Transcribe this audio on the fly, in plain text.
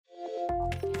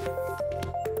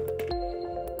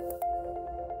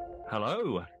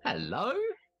Hello, Hello.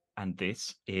 and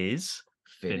this is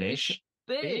Finish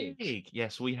Big.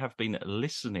 Yes, we have been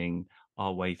listening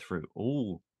our way through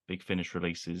all Big Finish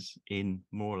releases in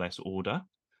more or less order.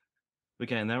 We're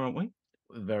getting there, aren't we?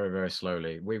 Very, very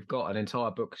slowly. We've got an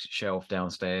entire bookshelf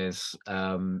downstairs,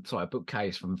 a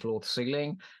bookcase from floor to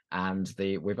ceiling, and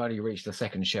we've only reached the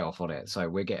second shelf on it, so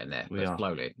we're getting there, We are.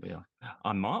 slowly. We are.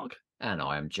 I'm Mark, And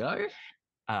I am Joe.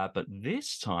 but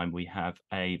this time we have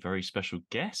a very special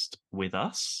guest with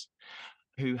us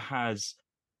who has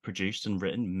produced and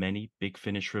written many Big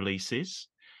Finish releases.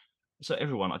 So,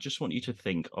 everyone, I just want you to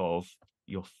think of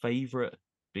your favorite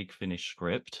Big Finish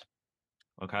script.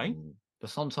 Okay. The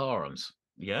Sontarans.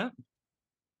 Yeah.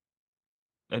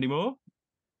 Any more?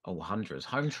 Oh, hundreds.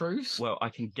 Home Truths. Well, I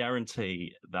can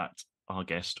guarantee that our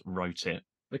guest wrote it.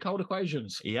 The Cold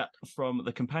Equations. Yeah, from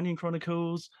the Companion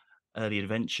Chronicles, Early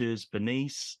Adventures,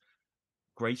 Bernice,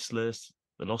 Graceless,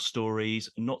 The Lost Stories,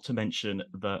 not to mention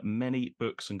the many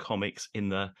books and comics in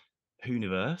the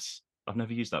Whoniverse. I've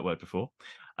never used that word before.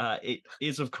 It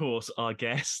is, of course, our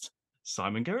guest,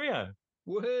 Simon Guerrier.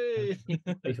 Whey!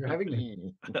 Thanks for having me.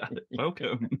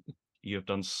 Welcome. You have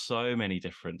done so many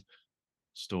different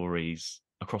stories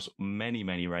across many,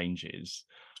 many ranges.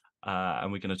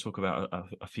 And we're going to talk about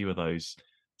a few of those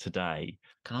today.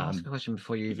 Can I ask a question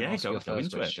before you even ask your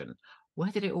first question?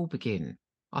 Where did it all begin?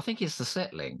 I think it's the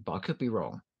settling, but I could be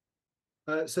wrong.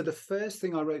 So the first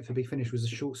thing I wrote for Big Finish was a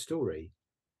short story.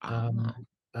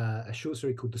 A short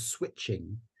story called The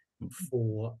Switching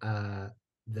for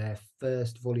their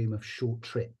first volume of short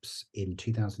trips in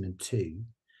 2002.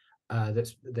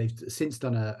 They've since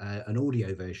done an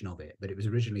audio version of it, but it was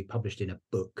originally published in a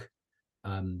book,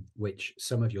 which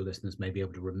some of your listeners may be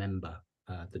able to remember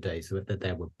the days that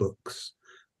there were books.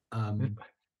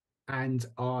 And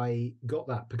I got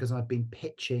that because I'd been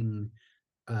pitching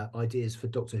ideas for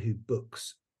Doctor Who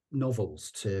books,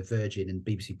 novels to Virgin and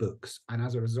BBC Books, and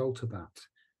as a result of that,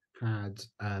 had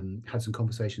some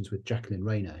conversations with Jacqueline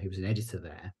Rayner, who was an editor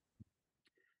there.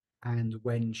 And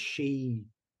when she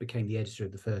became the editor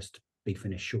of the first Big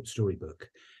Finish short story book,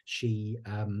 she,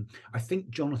 I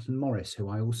think Jonathan Morris, who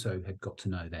I also had got to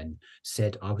know then,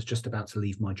 said I was just about to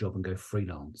leave my job and go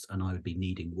freelance, and I would be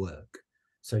needing work.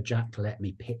 So Jack let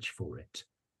me pitch for it,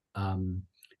 and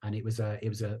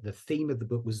the theme of the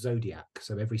book was Zodiac.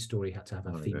 So every story had to have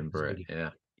a theme. Zodiac.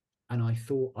 Yeah. And I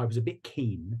thought I was a bit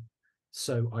keen,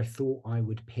 so I thought I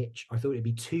would pitch. I thought it'd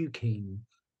be too keen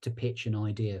to pitch an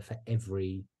idea for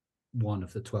every one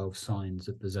of the 12 signs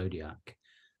of the Zodiac.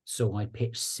 So I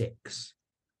pitched 6.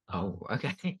 Oh,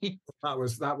 okay. that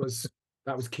was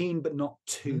keen, but not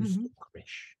too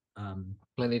stalkerish.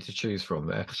 Plenty to choose from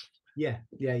there. Yeah.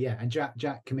 And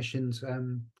Jack commissioned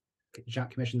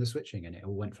The Switching, and it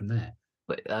all went from there.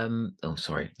 But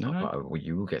sorry. No.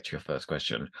 You will get to your first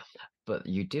question. But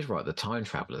you did write The Time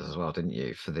Travelers as well, didn't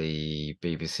you, for the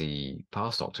BBC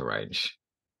Past Doctor range?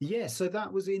 Yeah, so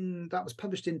that was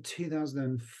published in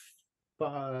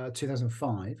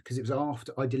 2005, because it was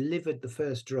after I delivered the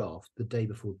first draft the day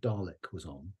before Dalek was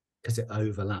on, because it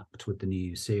overlapped with the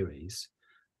new series.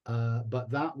 But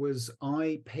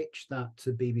I pitched that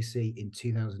to BBC in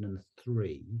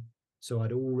 2003, so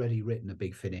I'd already written a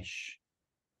Big Finish.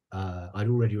 I'd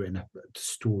already written a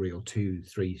story or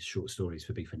 3 short stories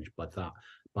for Big Finish by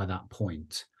that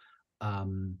point.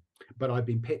 But I've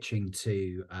been pitching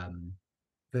to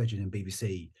Virgin and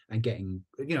BBC and getting,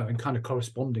 and kind of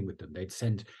corresponding with them. They'd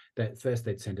send a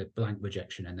blank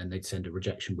rejection, and then they'd send a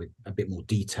rejection with a bit more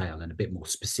detail and a bit more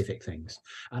specific things.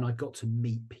 And I got to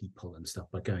meet people and stuff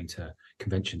by going to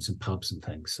conventions and pubs and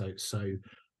things.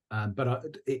 But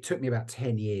it took me about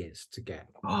 10 years to get.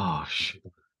 Gosh.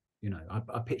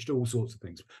 I pitched all sorts of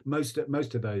things. Most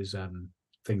of those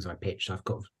things I pitched, I've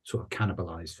got sort of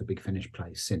cannibalized for Big Finish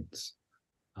plays since.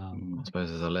 I suppose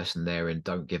there's a lesson there in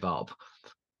don't give up.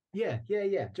 Yeah.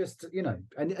 Just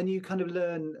and you kind of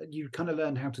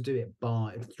learn how to do it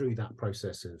through that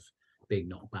process of being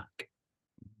knocked back.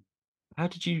 How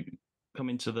did you come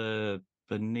into the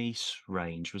Nice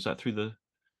range? Was that through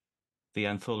the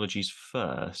anthologies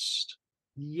first?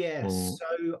 Yes.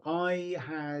 So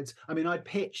I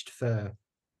pitched a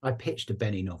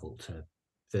Benny novel to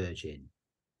Virgin.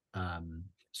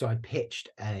 So I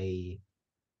pitched a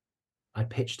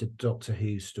Doctor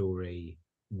Who story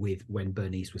when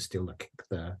Bernice was still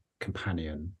the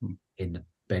companion in the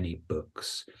Benny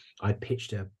books. I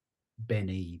pitched a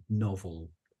Benny novel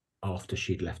after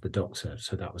she'd left the Doctor.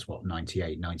 So that was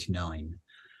 98, 99.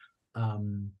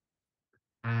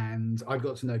 And I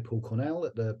got to know Paul Cornell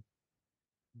at the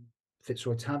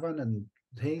Fitzroy Tavern, and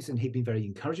he'd been very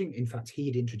encouraging. In fact, he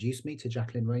had introduced me to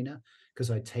Jacqueline Rayner because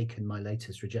I'd taken my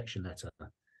latest rejection letter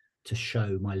to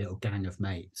show my little gang of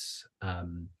mates. There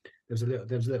was a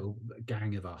little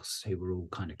gang of us who were all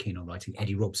kind of keen on writing.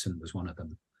 Eddie Robson was one of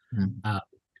them.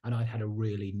 And I had a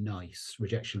really nice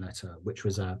rejection letter, which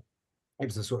was it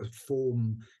was a sort of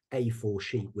form A4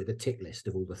 sheet with a tick list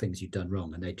of all the things you'd done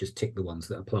wrong, and they just tick the ones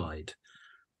that applied.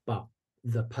 But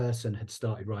the person had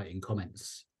started writing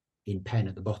comments in pen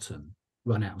at the bottom,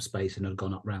 run out of space, and had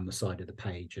gone up round the side of the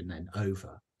page and then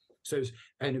over. So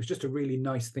it was just a really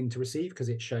nice thing to receive because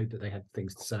it showed that they had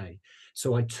things to say.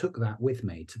 So I took that with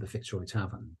me to the Fitzroy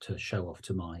Tavern to show off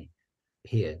to my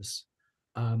peers.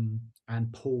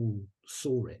 And Paul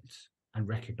saw it and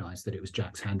recognized that it was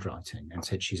Jack's handwriting and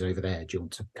said, "She's over there. Do you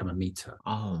want to come and meet her?"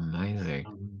 Oh,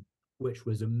 amazing. Which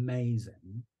was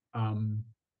amazing.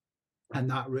 And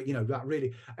that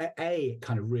really it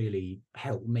kind of really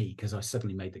helped me because I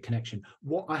suddenly made the connection.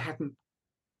 What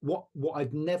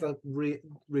I'd never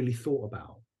really thought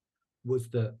about was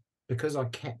that because I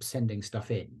kept sending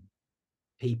stuff in,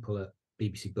 people at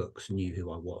BBC Books knew who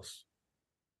I was.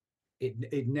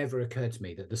 It never occurred to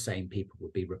me that the same people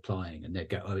would be replying and they'd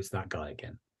go, "Oh, it's that guy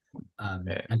again." And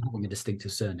having a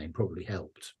distinctive surname probably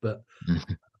helped. But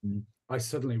I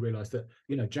suddenly realized that,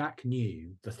 Jack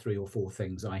knew the 3 or 4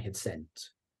 things I had sent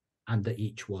and that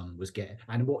each one was getting,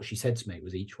 and what she said to me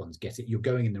was each one's getting, you're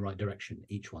going in the right direction.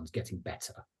 Each one's getting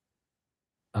better.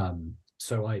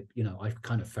 So I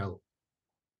kind of felt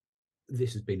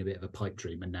this has been a bit of a pipe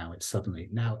dream. And now it's suddenly,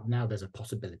 now there's a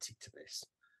possibility to this.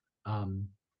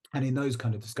 And in those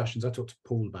kind of discussions, I talked to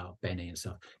Paul about Benny and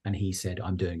stuff, and he said,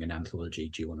 "I'm doing an anthology.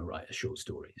 Do you want to write a short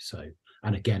story?" So,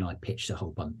 and again, I pitched a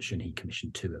whole bunch, and he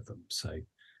commissioned 2 of them. So,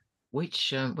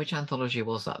 which anthology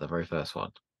was that? The very first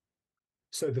one?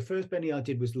 So the first Benny I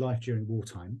did was Life During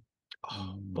Wartime.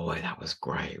 Oh boy, that was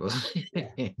great, wasn't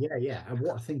it? Yeah. And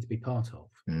what a thing to be part of.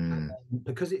 And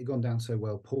because it had gone down so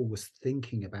well, Paul was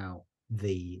thinking about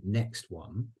the next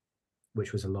one,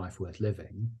 which was A Life Worth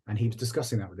Living. And he was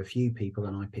discussing that with a few people,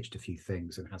 and I pitched a few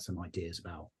things and had some ideas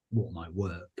about what might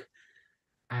work.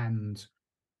 And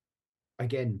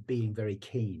again, being very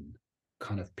keen,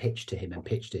 kind of pitched to him.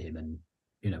 And,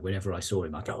 whenever I saw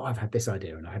him, I'd go, "Oh, I've had this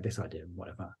idea and I had this idea and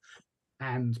whatever."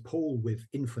 And Paul, with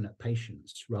infinite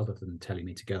patience, rather than telling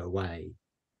me to go away,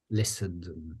 listened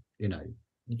and,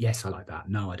 "Yes, I like that.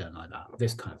 No, I don't like that."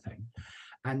 This kind of thing.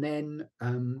 And then,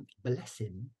 bless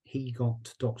him, he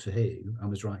got Doctor Who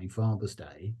and was writing Father's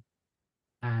Day.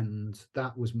 And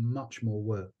that was much more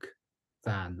work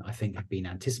than I think had been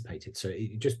anticipated. So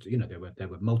it just, there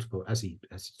were multiple, as he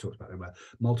talked about, there were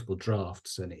multiple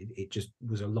drafts, and it just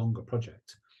was a longer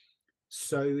project.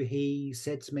 So he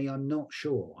said to me, "I'm not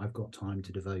sure I've got time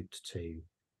to devote to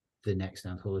the next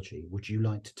anthology. Would you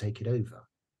like to take it over?"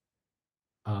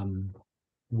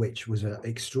 Which was an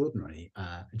extraordinarily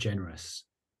generous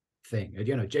thing.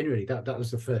 Generally that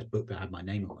was the first book that had my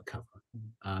name on the cover.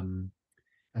 And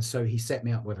so he set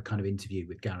me up with a kind of interview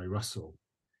with Gary Russell,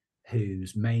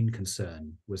 whose main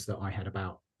concern was that I had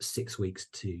about 6 weeks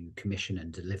to commission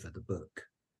and deliver the book.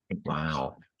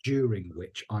 Wow. During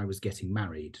which I was getting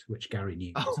married, which Gary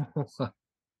knew.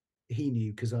 He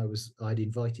knew because I'd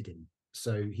invited him.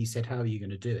 So he said, "How are you going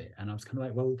to do it?" And I was kind of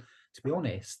like, well, to be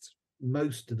honest,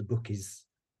 most of the book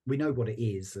we know what it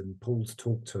is, and Paul's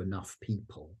talked to enough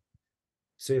people.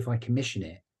 So if I commission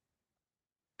it,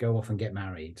 go off and get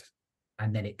married,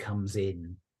 and then it comes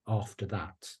in after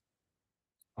that,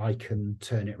 I can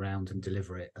turn it around and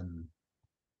deliver it, and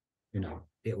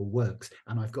it all works.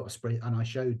 And I've got a spread, and I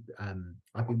showed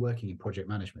I've been working in project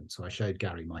management, so I showed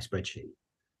Gary my spreadsheet,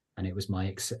 and it was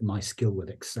my skill with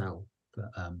Excel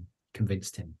that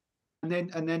convinced him. And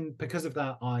then because of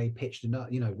that, I pitched another.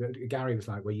 Gary was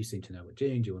like, "Well, you seem to know what you're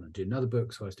doing. Do you want to do another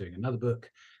book?" So I was doing another book,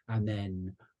 and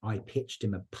then I pitched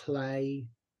him a play,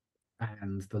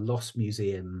 and the Lost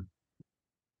Museum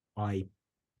I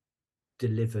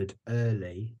delivered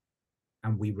early,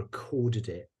 and we recorded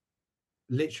it.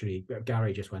 Literally,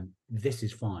 Gary just went, "This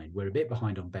is fine. We're a bit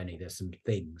behind on Benny. There's some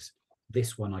things.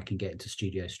 This one I can get into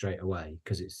studio straight away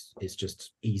because it's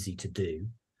just easy to do."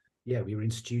 Yeah, we were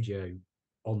in studio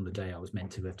on the day I was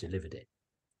meant to have delivered it.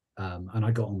 And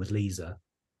I got on with Lisa,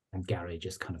 and Gary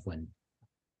just kind of went,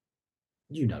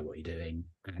 "You know what you're doing,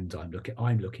 and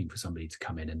I'm looking for somebody to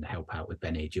come in and help out with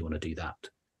Benny. Do you want to do that?"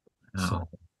 Oh. So,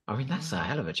 I mean, that's a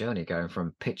hell of a journey going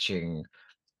from pitching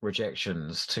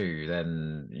rejections to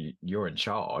then you're in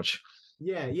charge.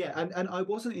 Yeah. And I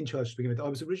wasn't in charge to begin with. I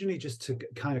was originally just to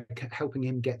kind of helping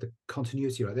him get the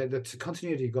continuity right. The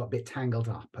continuity got a bit tangled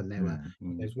up, and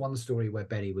there's one story where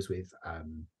Benny was with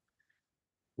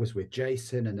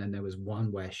Jason, and then there was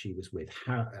one where she was with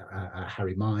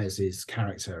Harry Myers's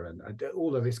character, and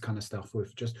all of this kind of stuff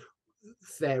with just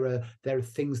there are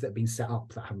things that have been set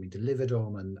up that haven't been delivered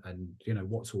on, and you know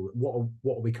what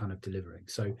are we kind of delivering.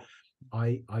 So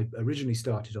I originally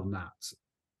started on that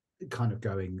kind of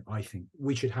going, I think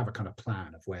we should have a kind of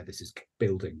plan of where this is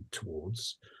building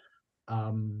towards,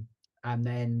 and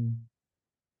then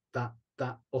that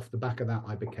off the back of that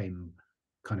I became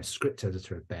kind of script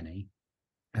editor of Benny,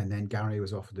 and then Gary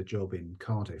was offered the job in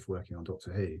Cardiff working on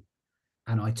Doctor Who,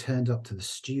 and I turned up to the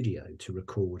studio to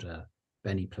record a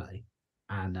Benny play,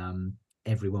 and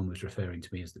everyone was referring to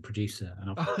me as the producer,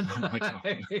 and I thought, Oh, my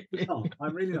God,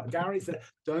 I'm really not. Gary said,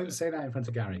 "Don't say that in front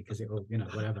of Gary because it will, you know,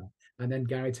 whatever." And then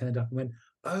Gary turned up and went,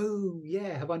 "Oh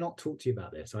yeah, have I not talked to you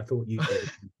about this? I thought you did."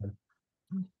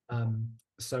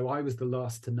 So I was the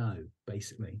last to know,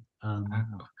 basically.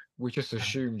 We just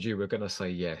assumed you were going to say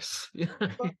yes.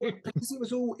 But because it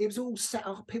was all set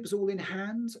up, it was all in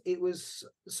hand. It was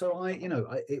so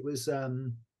it was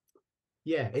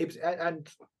yeah, it was, and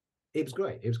it was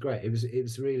great. It was great. It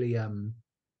was really a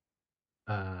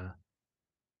lot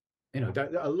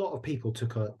of people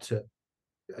took a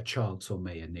chance on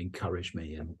me and encouraged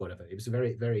me and whatever. It was a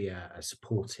very, very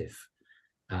supportive,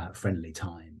 friendly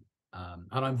time.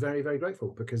 And I'm very, very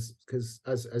grateful because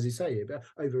as you say,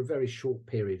 over a very short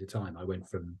period of time, I went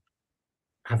from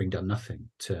having done nothing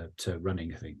to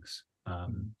running things.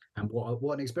 And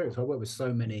what an experience. I worked with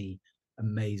so many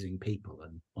amazing people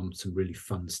and on some really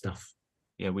fun stuff.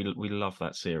 Yeah, we love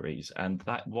that series, and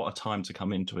that what a time to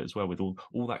come into it as well with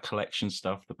all that collection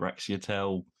stuff, the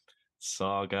Braxiatel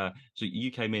saga. So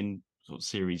you came in sort of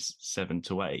series 7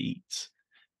 to 8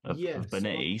 of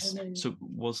Bernice. So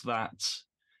was that,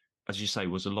 as you say,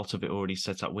 was a lot of it already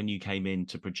set up when you came in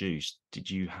to produce? Did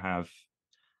you have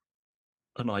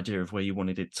an idea of where you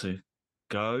wanted it to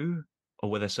go, or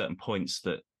were there certain points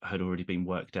that had already been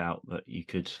worked out that you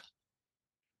could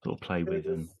sort of play with?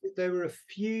 And there were a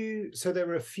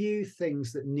few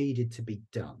things that needed to be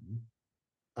done,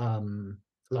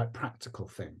 like practical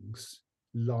things.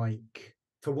 Like,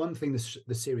 for one thing, the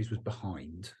series was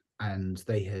behind, and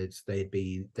they had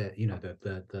been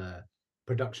the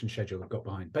production schedule got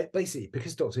behind. But basically,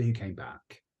 because Doctor Who came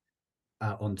back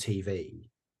on TV,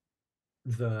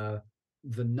 the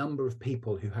number of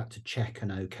people who had to check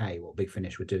and okay what Big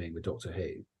Finish were doing with Doctor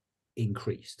Who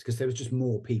increased, because there was just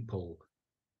more people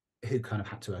who kind of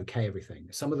had to okay everything.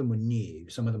 Some of them were new,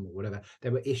 some of them were whatever.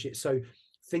 There were issues, so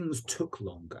things took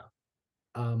longer.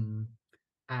 And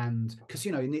because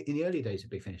in the early days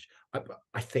of Big Finish,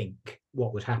 I think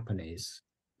what would happen is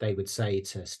they would say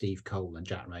to Steve Cole and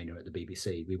Jack Rayner at the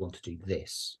BBC, "We want to do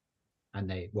this," and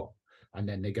then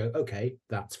they go, "Okay,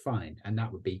 that's fine," and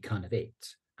that would be kind of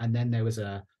it. And then there was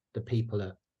the people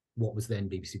at what was then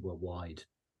BBC Worldwide,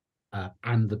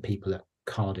 and the people at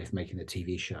Cardiff making the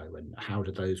TV show, and how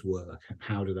do those work and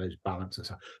how do those balance and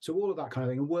so all of that kind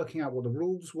of thing, and working out what the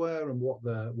rules were and what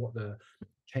the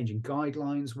changing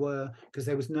guidelines were, because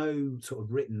there was no sort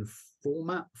of written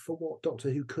format for what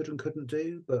Doctor Who could and couldn't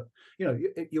do. But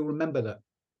you'll remember that,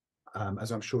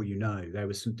 as I'm sure you know, there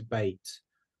was some debate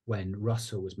when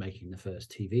Russell was making the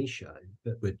first TV show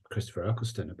with Christopher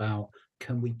Eccleston about,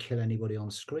 can we kill anybody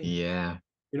on screen? Yeah.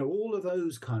 All of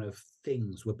those kind of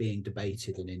things were being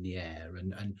debated and in the air,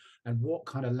 and what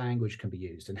kind of language can be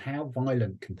used and how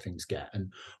violent can things get,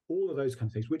 and all of those kind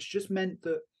of things, which just meant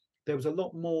that there was a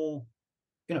lot more,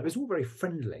 it was all very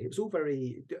friendly, it was all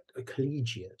very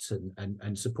collegiate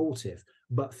and supportive,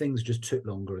 but things just took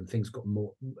longer and things got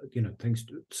more, things.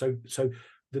 So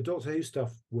the Doctor Who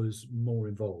stuff was more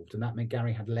involved, and that meant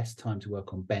Gary had less time to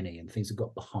work on Benny and things had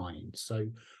got behind.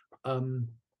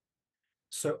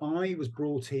 So I was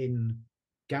brought in.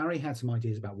 Gary had some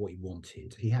ideas about what he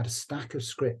wanted. He had a stack of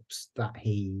scripts that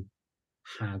he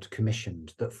had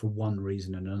commissioned that for one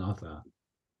reason and another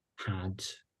had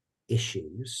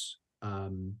issues.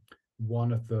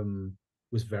 One of them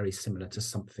was very similar to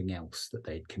something else that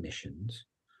they'd commissioned.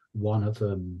 One of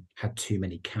them had too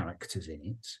many characters in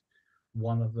it.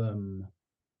 One of them,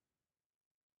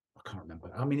 I can't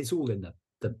remember. I mean, it's all in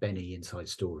the Benny inside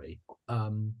story.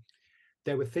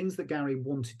 There were things that Gary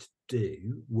wanted to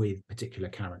do with particular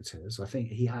characters. I think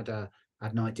he had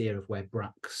an idea of where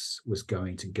Brax was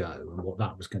going to go and what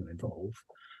that was going to involve.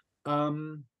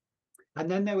 And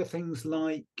then there were things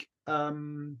like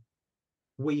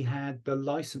we had the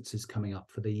licenses coming up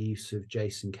for the use of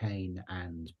Jason Kane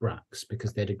and Brax,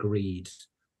 because they'd agreed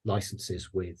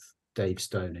licenses with Dave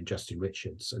Stone and Justin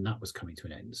Richards, and that was coming to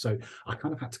an end. So I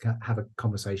kind of had to have a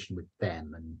conversation with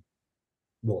them and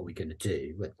what are we going to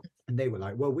do? And they were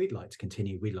like, well, we'd like to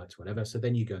continue, we'd like to whatever. So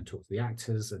then you go and talk to the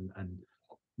actors, and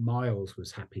Miles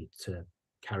was happy to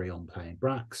carry on playing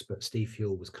Brax, but Steve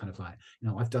Fuel was kind of like,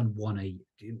 I've done one a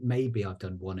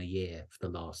year for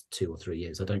the last 2 or 3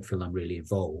 years. I don't feel I'm really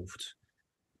involved.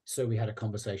 So we had a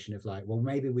conversation of like, well,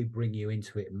 maybe we bring you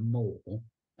into it more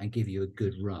and give you a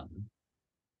good run,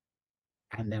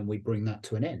 and then we bring that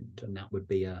to an end, and that would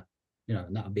be a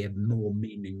more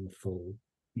meaningful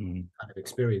kind of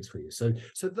experience for you. So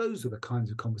those are the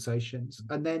kinds of conversations.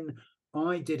 And then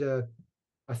I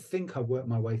think I worked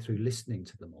my way through listening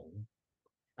to them all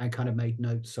and kind of made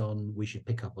notes on, we should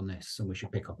pick up on this and we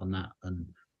should pick up on that. And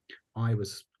I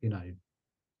was,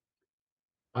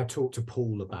 I talked to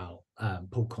Paul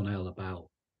Cornell about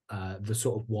the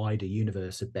sort of wider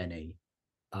universe of Benny,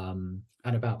 and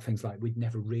about things like, we'd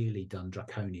never really done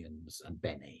Draconians and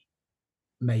Benny.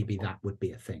 Maybe that would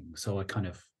be a thing. So I kind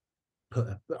of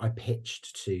I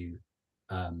pitched to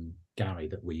Gary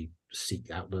that we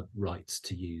seek out the rights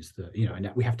to use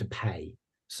and we have to pay.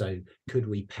 So could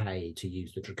we pay to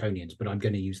use the Draconians, but I'm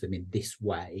going to use them in this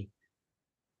way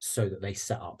so that they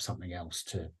set up something else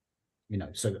to,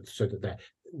 so that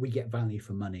we get value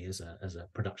for money as a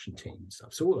production team and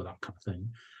stuff. So all of that kind of thing.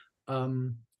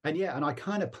 And I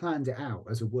kind of planned it out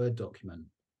as a Word document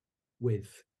with,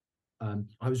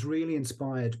 I was really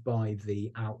inspired by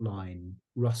the outline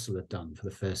Russell had done for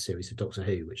the first series of Doctor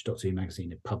Who, which Doctor Who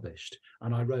magazine had published.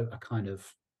 And I wrote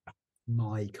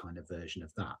my kind of version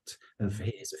of that. And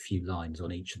here's a few lines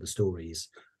on each of the stories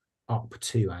up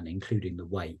to and including the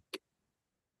wake.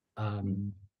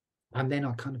 And then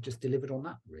I kind of just delivered on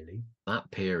that, really.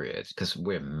 That period, because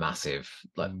we're massive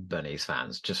Bernice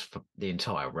fans just for the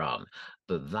entire run,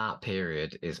 but that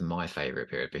period is my favorite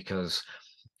period because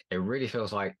it really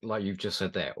feels like you've just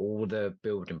said there, all the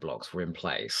building blocks were in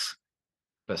place,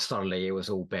 but suddenly it was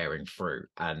all bearing fruit,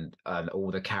 and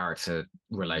all the character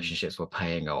relationships were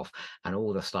paying off, and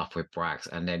all the stuff with Brax.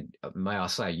 And then, may I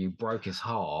say, you broke his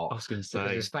heart. I was going to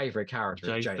say, his favourite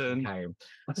character is Jason Kane.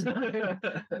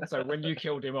 So when you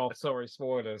killed him off, sorry,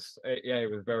 spoilers. It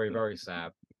was very, very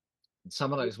sad.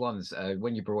 Some of those ones,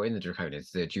 when you brought in the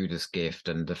Draconians, the Judas Gift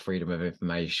and the Freedom of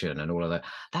Information and all of that,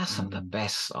 that's some of the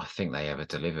best I think they ever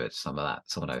delivered. Some of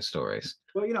those stories.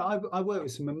 Well, I worked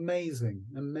with some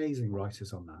amazing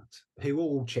writers on that who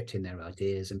all chipped in their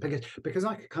ideas, and because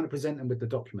I could kind of present them with the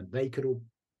document, they could all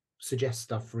suggest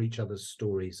stuff for each other's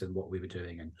stories and what we were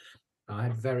doing. And I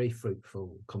had very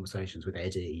fruitful conversations with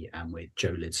Eddie and with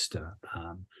Joe Lidster.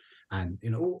 And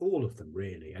all of them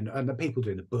really, and the people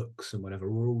doing the books and whatever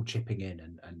were all chipping in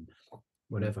and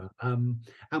whatever. And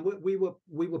we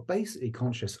were basically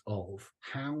conscious of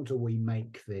how do we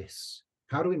make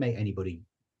anybody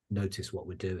notice what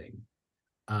we're doing.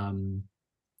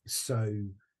 So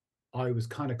I was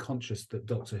kind of conscious that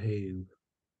Doctor Who,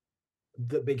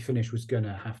 the Big Finish, was going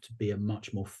to have to be a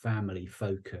much more family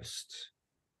focused.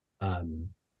 The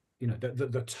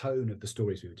tone of the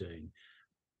stories we were doing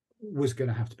was going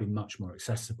to have to be much more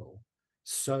accessible,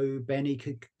 so Benny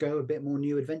could go a bit more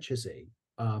New Adventures-y.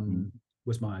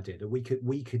 Was my idea that we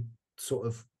could sort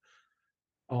of,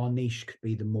 our niche could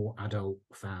be the more adult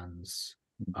fans,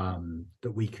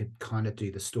 that we could kind of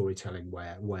do the storytelling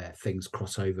where things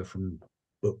cross over from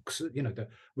books, that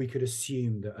we could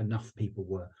assume that enough people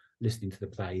were listening to the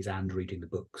plays and reading the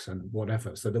books and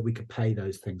whatever, so that we could play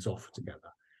those things off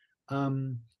together.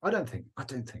 I don't think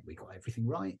we got everything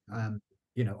right.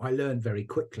 I learned very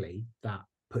quickly that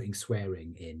putting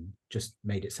swearing in just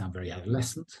made it sound very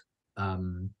adolescent.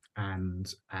 And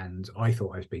I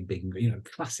thought I was being big,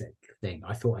 classic thing.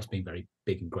 I thought I was being very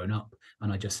big and grown up,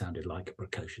 and I just sounded like a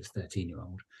precocious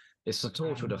 13-year-old. It's the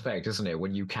tortured effect, isn't it?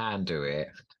 When you can do it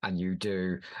and you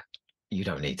do, you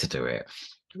don't need to do it.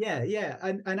 Yeah.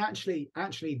 And actually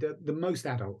the most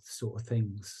adult sort of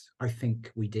things I think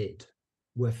we did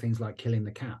were things like killing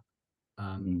the cat.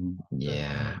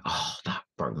 That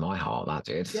broke my heart. That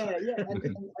did.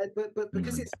 But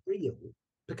because it's real,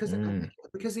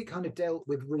 because it kind of dealt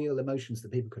with real emotions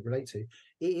that people could relate to,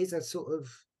 it is a sort of,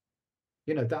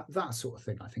 that sort of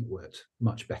thing I think worked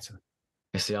much better.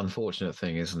 It's the unfortunate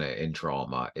thing, isn't it, in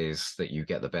drama, is that you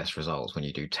get the best results when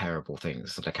you do terrible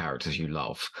things to the characters you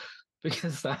love,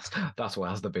 because that's what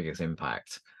has the biggest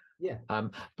impact. Yeah.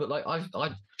 But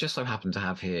I just so happen to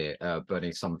have here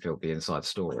Bernice Summerfield, The Inside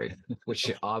Story,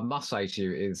 which I must say to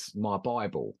you is my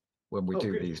Bible when we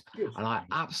do these. Good. And I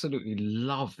absolutely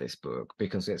love this book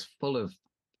because it's full of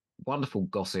wonderful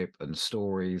gossip and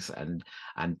stories and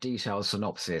detailed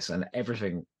synopsis and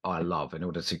everything I love in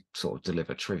order to sort of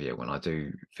deliver trivia when I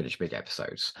do finish big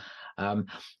episodes.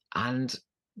 And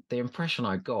the impression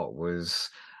I got was,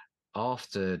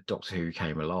 after Doctor Who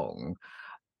came along,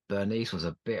 Bernice was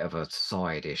a bit of a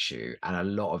side issue, and a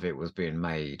lot of it was being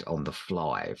made on the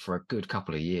fly for a good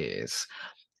couple of years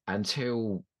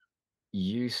until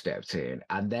you stepped in,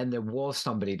 and then there was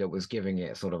somebody that was giving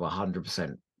it sort of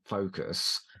 100%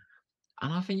 focus.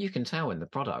 And I think you can tell in the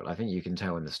product. I think you can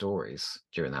tell in the stories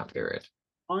during that period.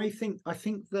 I think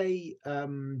they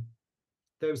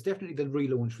there was definitely the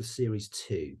relaunch for series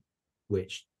 2,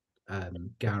 which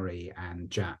Gary and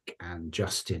Jack and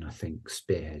Justin, I think,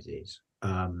 spearheaded.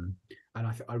 And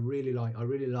I really like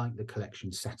the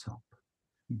collection setup.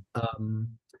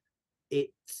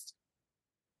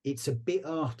 It's a bit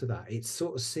after that. It's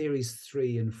sort of series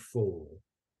 3 and 4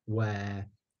 where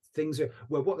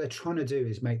what they're trying to do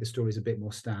is make the stories a bit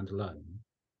more standalone,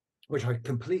 which I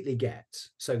completely get,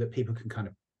 so that people can kind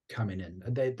of come in and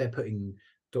they're putting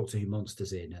Doctor Who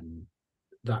monsters in and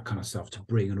that kind of stuff to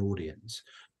bring an audience.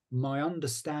 My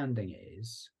understanding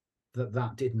is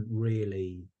that didn't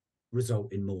really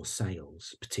result in more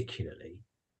sales, particularly.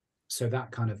 So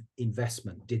that kind of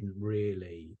investment didn't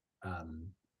really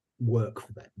work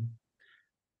for them.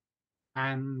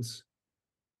 And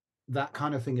that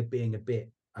kind of thing of being a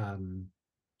bit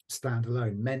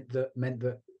standalone meant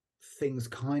that things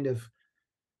kind of,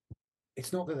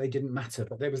 it's not that they didn't matter,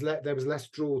 but there was less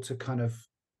draw to kind of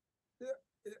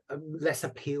less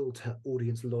appeal to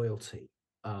audience loyalty.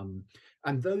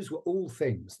 And those were all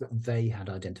things that they had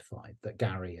identified, that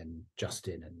Gary and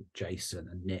Justin and Jason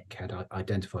and Nick had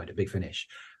identified at Big Finish.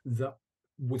 That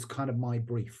was kind of my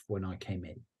brief when I came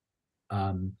in.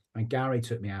 And Gary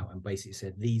took me out and basically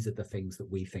said, these are the things that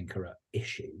we think are at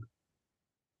issue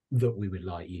that we would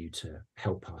like you to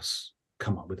help us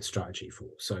come up with a strategy for.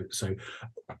 So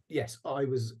yes, I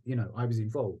was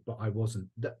involved, but I wasn't,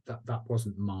 that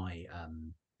wasn't my,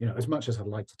 as much as I'd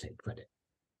like to take credit,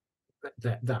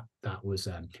 that was,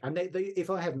 and they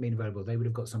if I hadn't been available, they would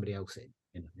have got somebody else in.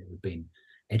 It would have been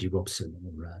Eddie Robson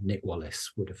or Nick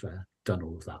Wallace would have done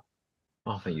all of that.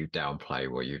 I think you downplay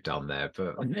what you've done there,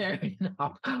 but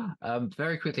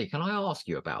very quickly, can I ask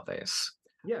you about this?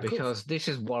 Yeah, because this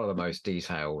is one of the most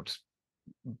detailed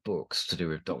books to do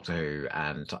with Doctor Who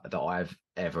and that I've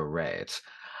ever read,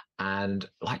 and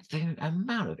like the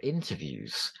amount of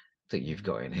interviews that you've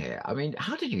got in here. I mean,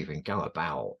 how did you even go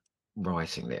about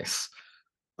writing this?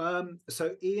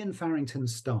 So Ian Farrington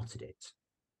started it.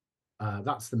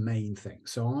 That's the main thing.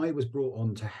 So I was brought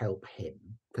on to help him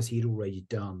because he'd already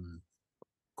done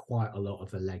quite a lot of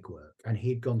the legwork, and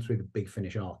he'd gone through the Big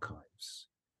Finish archives.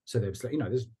 So there was,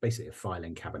 there's basically a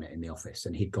filing cabinet in the office,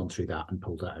 and he'd gone through that and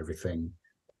pulled out everything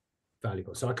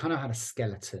valuable. So I kind of had a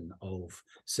skeleton of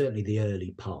certainly the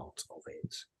early part of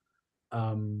it.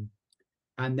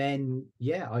 And then,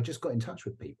 I just got in touch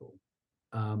with people.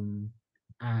 And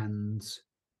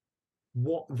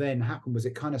what then happened was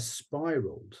it kind of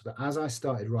spiraled, that as I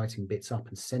started writing bits up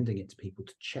and sending it to people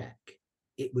to check,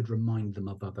 it would remind them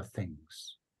of other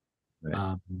things.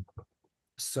 Right.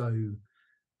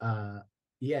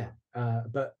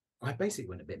 But I basically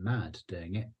went a bit mad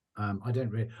doing it.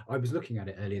 I was looking at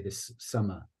it earlier this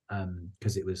summer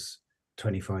because it was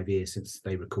 25 years since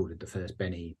they recorded the first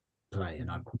Benny play,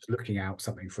 and I was looking out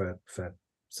something for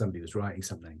somebody who was writing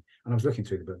something, and I was looking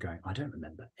through the book going, I don't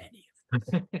remember any of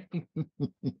this.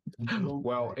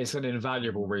 Well, it's an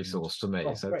invaluable resource to me,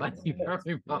 so thank you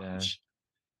very much.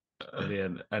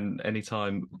 Brilliant. And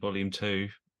anytime volume 2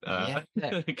 it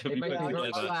makes me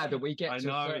very glad that we get to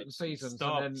certain seasons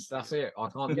and then that's it. I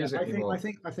can't use it anymore.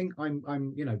 I think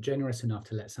I'm generous enough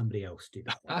to let somebody else do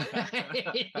that.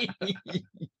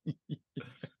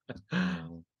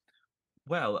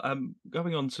 Well,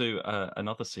 going on to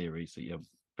another series that you're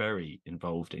very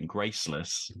involved in,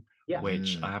 Graceless,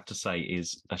 which I have to say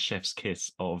is a chef's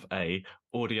kiss of a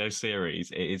audio series.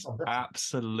 It is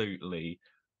absolutely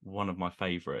one of my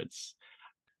favourites.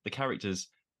 The characters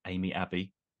Amy,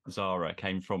 Abby, Zara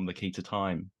came from the Key to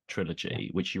Time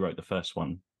trilogy, which you wrote the first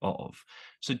one of.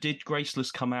 So did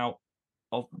Graceless come out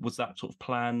of, was that sort of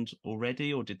planned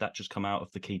already, or did that just come out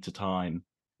of the Key to Time?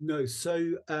 No,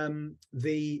 so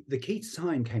the Key to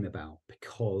Time came about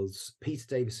because Peter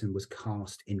Davison was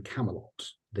cast in Camelot,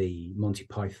 the Monty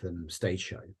Python stage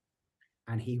show,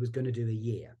 and he was going to do a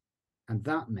year, and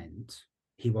that meant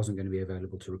he wasn't going to be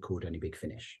available to record any Big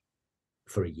Finish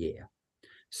for a year.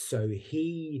 So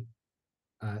he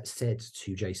said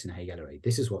to Jason Hay-Ellery,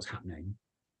 this is what's happening.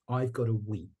 I've got a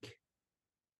week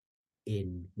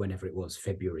in whenever it was,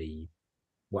 February,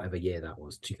 whatever year that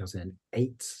was,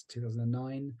 2008,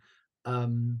 2009,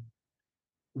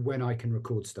 when I can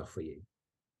record stuff for you.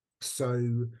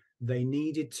 So they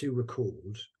needed to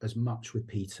record as much with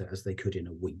Peter as they could in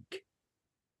a week.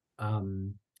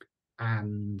 And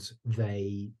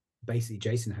they basically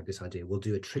Jason had this idea, we'll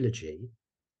do a trilogy.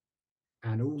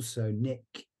 And also Nick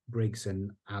Briggs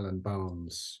and Alan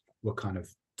Barnes were kind of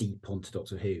deep onto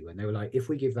Doctor Who. And they were like, if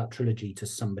we give that trilogy to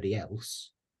somebody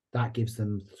else, that gives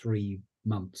them 3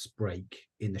 months break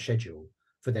in the schedule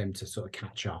for them to sort of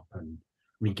catch up and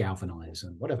regalvanize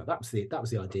and whatever. That was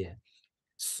the idea.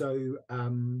 So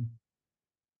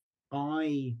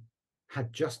I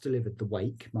had just delivered The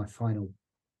Wake, my final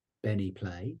Benny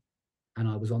play, and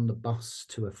I was on the bus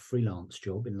to a freelance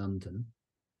job in London,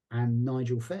 and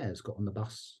Nigel Fairs got on the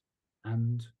bus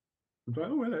and was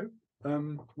like, oh, hello.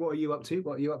 What are you up to?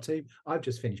 What are you up to? I've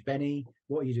just finished Benny.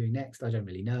 What are you doing next? I don't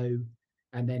really know.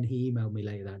 And then he emailed me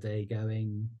later that day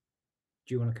going,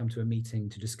 do you want to come to a meeting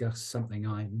to discuss something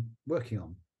I'm working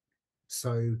on?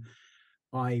 So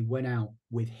I went out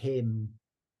with him.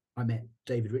 I met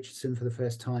David Richardson for the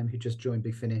first time, who just joined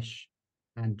Big Finish,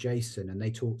 and Jason, and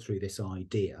they talked through this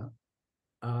idea.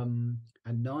 And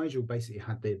Nigel basically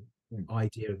had the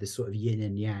idea of this sort of yin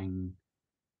and yang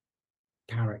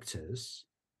characters,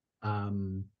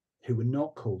 who were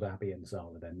not called Abby and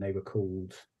Zala then. They were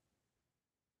called,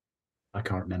 I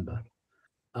can't remember.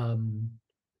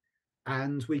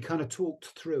 And we kind of talked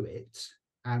through it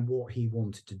and what he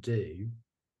wanted to do.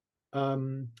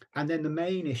 And then the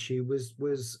main issue was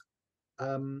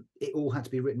it all had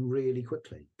to be written really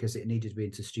quickly because it needed to be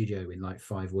into studio in like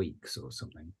 5 weeks or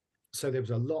something. So there was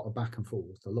a lot of back and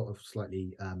forth, a lot of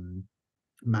slightly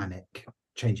manic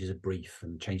changes of brief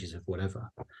and changes of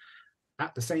whatever.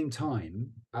 At the same time,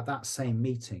 at that same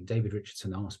meeting, David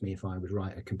Richardson asked me if I would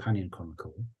write a companion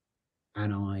chronicle,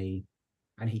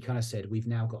 and he kind of said, we've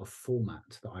now got a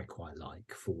format that I quite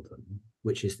like for them,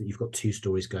 which is that you've got 2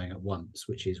 stories going at once,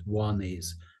 which is one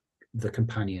is the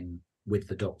companion with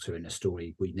the Doctor in a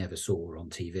story we never saw on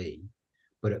TV.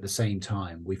 But at the same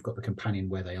time, we've got the companion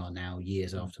where they are now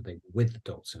years after they were with the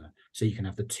Doctor. So you can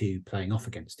have the 2 playing off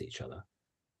against each other.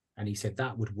 And he said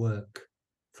that would work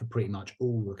for pretty much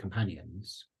all the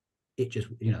companions. It just,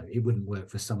 it wouldn't work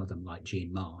for some of them like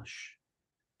Jean Marsh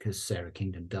because Sarah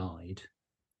Kingdon died.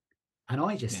 And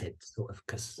I just said, sort of,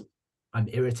 because I'm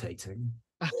irritating,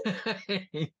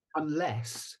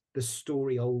 unless the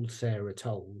story old Sarah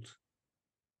told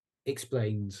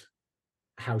explained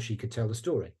how she could tell the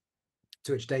story.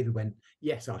 To which David went,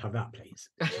 yes, I'll have that, please.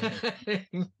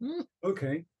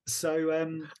 Okay. So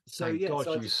Thank God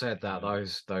so you said that.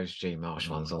 Those G Marsh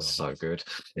ones are so good.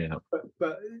 Yeah.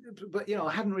 But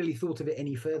I hadn't really thought of it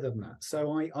any further than that.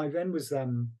 So I then was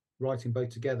writing both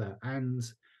together, and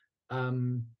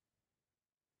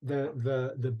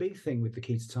the big thing with The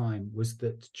Key to Time was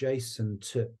that Jason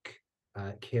took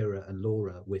Kira and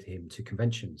Laura with him to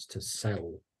conventions to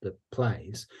sell the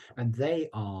plays, and they're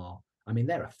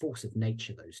a force of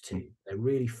nature, those 2. They're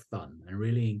really fun and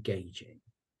really engaging,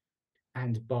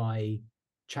 and by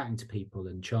chatting to people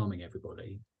and charming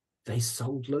everybody, they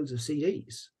sold loads of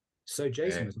CDs. So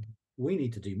Jason was like, we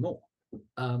need to do more.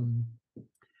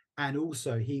 And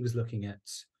also he was looking at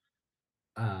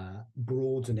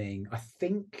broadening, I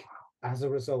think, as a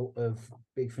result of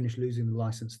Big Finish losing the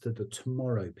license to the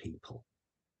Tomorrow People.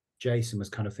 Jason was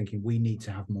kind of thinking we need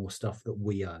to have more stuff that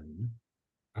we own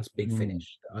as Big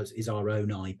Finish, as is our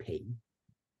own IP.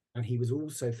 And he was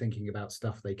also thinking about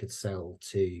stuff they could sell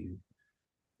to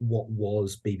what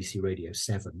was BBC Radio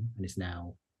 7 and is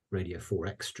now Radio 4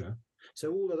 Extra.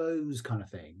 So all of those kind of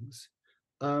things.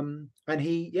 And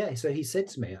so he said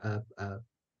to me a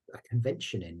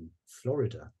convention in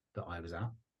Florida that I was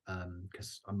at,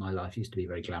 because my life used to be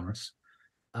very glamorous.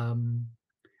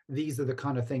 These are the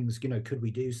kind of things, could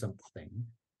we do something?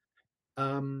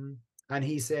 And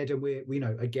he said, and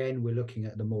we're looking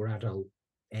at the more adult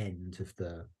end of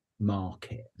the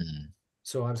market.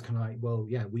 So I was kind of like, well,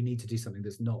 yeah, we need to do something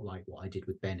that's not like what I did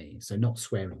with Benny. So not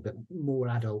swearing, but more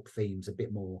adult themes, a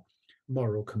bit more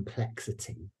moral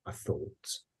complexity, I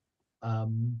thought.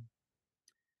 And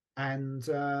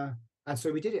so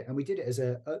we did it, and we did it as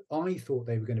I thought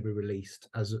they were going to be released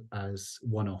as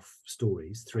one-off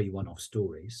stories, 3 one-off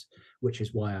stories, which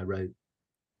is why I wrote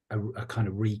a kind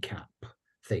of recap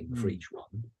thing for each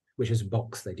one, which is a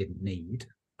box they didn't need.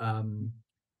 And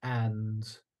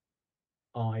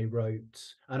I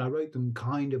wrote them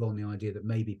kind of on the idea that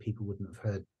maybe people wouldn't have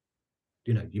heard,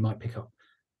 you might pick up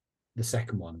the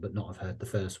second one but not have heard the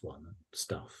first one and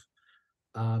stuff.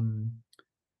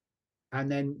 And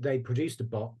then they produced a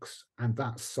box, and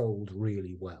that sold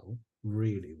really well,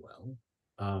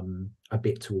 a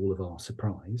bit to all of our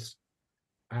surprise.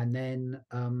 And then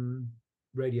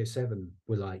Radio 7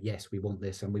 were like, yes, we want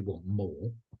this and we want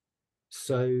more.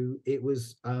 So it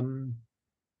was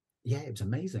it was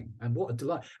amazing, and what a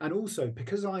delight. And also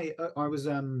because I was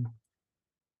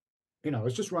I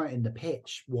was just writing the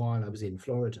pitch while I was in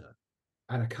Florida,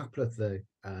 and a couple of the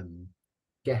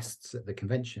guests at the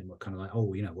convention were kind of like, "Oh,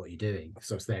 what are you doing?"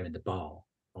 So I was there in the bar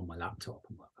on my laptop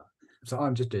and whatever. So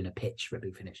I'm just doing a pitch for a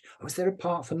big finish. Oh, is there a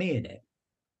part for me in it?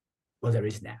 Well, there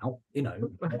is now,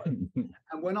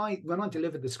 And when I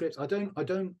delivered the scripts, I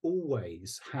don't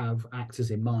always have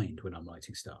actors in mind when I'm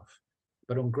writing stuff,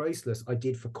 but on Graceless, I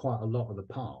did for quite a lot of the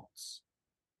parts.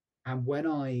 And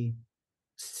when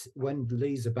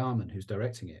Lisa Barman, who's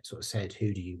directing it, sort of said,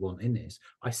 "Who do you want in this?"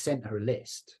 I sent her a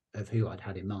list of who I'd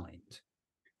had in mind,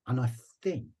 and I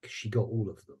think she got all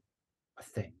of them. I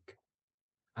think,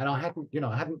 and I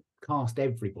hadn't cast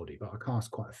everybody, but I cast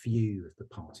quite a few of the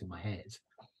parts in my head.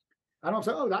 And I was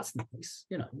like, "Oh, that's nice."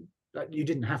 You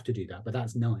didn't have to do that, but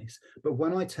that's nice. But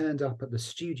when I turned up at the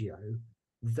studio,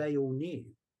 they all knew.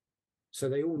 So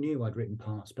they all knew I'd written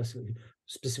parts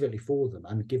specifically for them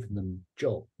and given them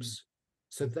jobs.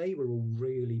 So they were all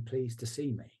really pleased to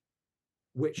see me,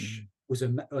 which was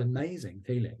an amazing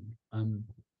feeling.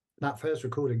 That first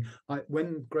recording,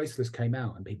 when Graceless came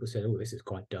out and people said, "Oh, this is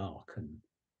quite dark and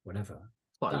whatever."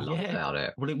 What I love about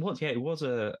it. Well, it was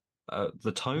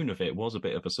the tone of it was a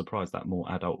bit of a surprise, that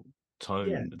more adult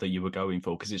tone that you were going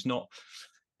for, because it's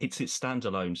its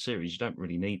standalone series. You don't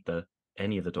really need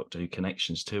any of the Doctor Who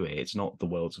connections to it. It's not the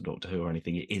worlds of Doctor Who or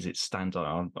anything. It is its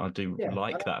standalone. I do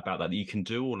like that about that you can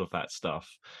do all of that stuff,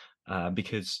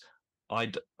 because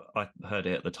I heard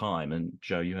it at the time, and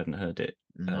Joe, you hadn't heard it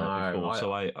before,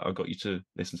 so I got you to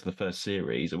listen to the first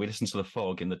series, and we listened to The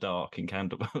Fog in the dark in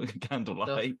candlelight.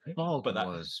 The Fog but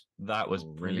that was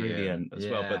brilliant as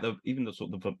well. But even the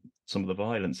sort of some of the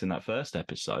violence in that first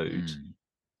episode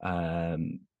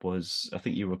was, I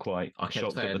think you were quite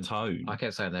shocked at the tone. I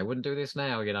kept saying they wouldn't do this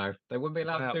now, they wouldn't be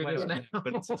allowed to do this now.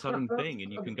 But it's its own thing,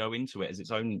 and you can go into it as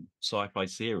its own sci-fi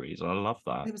series. I love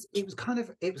that. It was kind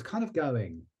of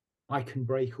going, I can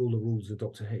break all the rules of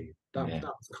Doctor Who.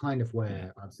 That's kind of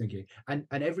where I was thinking. And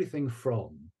everything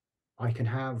from, I can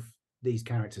have these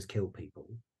characters kill people,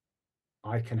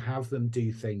 I can have them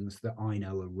do things that I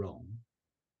know are wrong,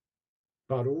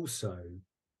 but also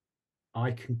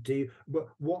I can do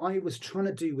what I was trying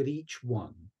to do with each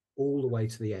one all the way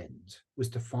to the end was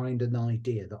to find an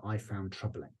idea that I found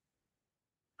troubling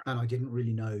and I didn't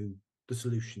really know the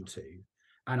solution to.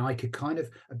 And I could kind of,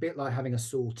 a bit like having a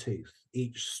sore tooth,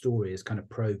 each story is kind of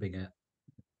probing at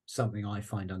something I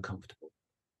find uncomfortable.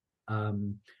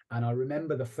 And I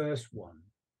remember the first one,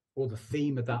 or the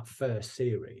theme of that first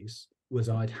series, was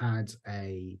I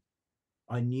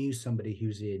knew somebody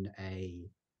who's in a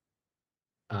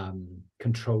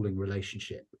controlling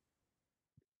relationship,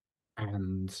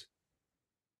 and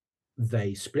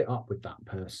they split up with that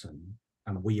person,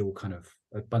 and we all kind of,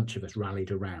 a bunch of us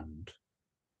rallied around,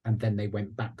 and then they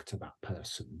went back to that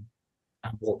person.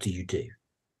 And what do you do?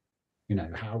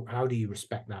 How do you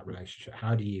respect that relationship?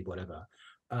 How do you whatever?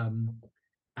 And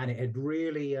it had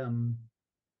really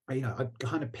I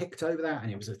kind of picked over that,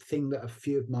 and it was a thing that a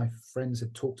few of my friends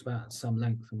had talked about at some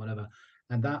length and whatever.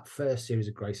 And that first series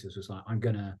of Graceless was like, I'm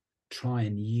going to try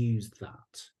and use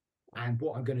that. And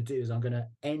what I'm going to do is I'm going to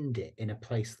end it in a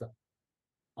place that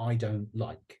I don't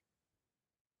like,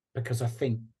 because I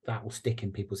think that will stick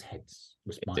in people's heads.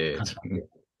 Was my kind of idea.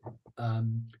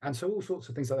 And so all sorts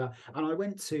of things like that. And I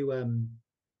went to,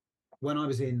 when I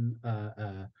was in,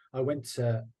 I went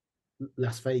to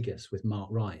Las Vegas with Mark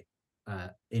Wright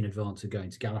in advance of going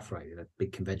to Gallifrey, a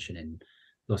big convention in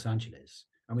Los Angeles.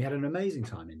 And we had an amazing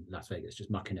time in Las Vegas, just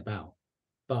mucking about.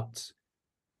 But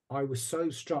I was so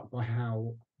struck by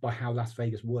how Las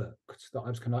Vegas worked that I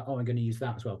was kind of like, oh, I'm going to use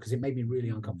that as well, because it made me really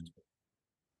uncomfortable.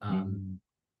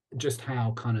 Just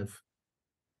how kind of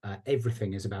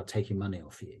everything is about taking money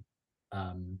off you.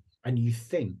 And you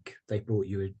think they brought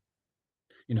you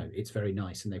it's very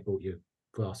nice, and they brought you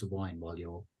a glass of wine while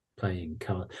you're playing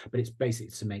card, but it's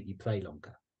basically to make you play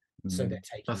longer. So they're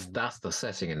taking that's the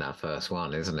setting in that first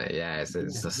one, isn't it? It's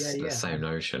the same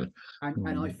notion.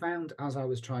 And I found, as I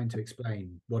was trying to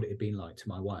explain what it had been like to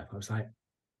my wife, I was like,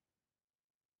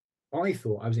 I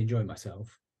thought I was enjoying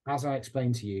myself. As I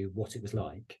explained to you what it was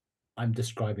like, I'm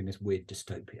describing this weird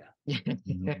dystopia.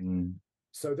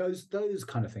 So those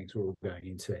kind of things were all going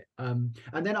into it. And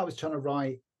then I was trying to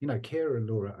write, Kira and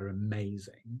Laura are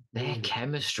amazing. Their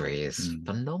chemistry is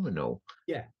phenomenal.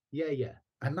 Yeah.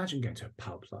 Imagine going to a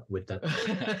pub like with that.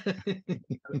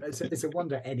 It's a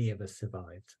wonder any of us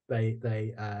survived.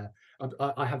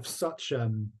 I have such as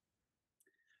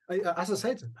I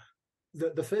said,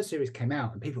 the first series came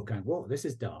out and people were going, "Whoa, this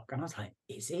is dark," and I was like,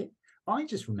 "Is it?" I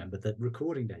just remember the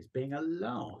recording days being a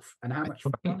laugh and how much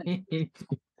fun it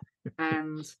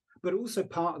was. But also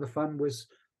part of the fun was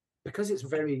because it's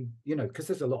very, because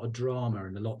there's a lot of drama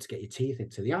and a lot to get your teeth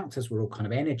into, the actors were all kind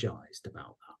of energized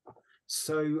about that.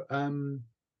 So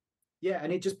yeah,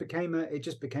 and it just became a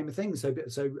thing. So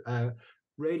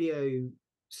Radio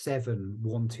 7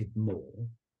 wanted more,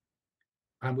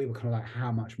 and we were kind of like,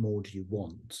 how much more do you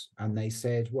want? And they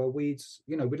said, well, we'd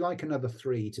like another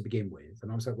 3 to begin with.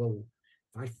 And I was like, well,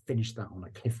 if I finish that on a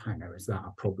cliffhanger, is that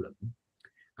a problem?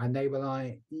 And they were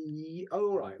like,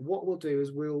 all right, what we'll do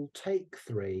is we'll take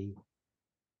 3.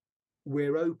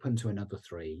 We're open to another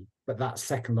 3, but that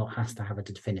second lot has to have a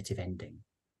definitive ending.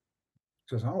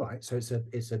 So I was like, all right, so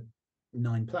it's a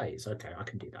 9 plays. Okay, I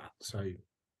can do that. So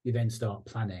you then start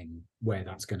planning where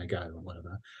that's going to go or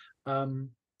whatever.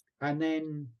 And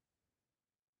then,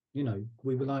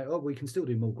 we were like, oh, we can still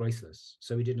do more Graceless.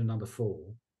 So we did another 4.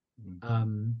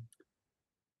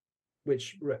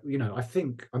 Which, I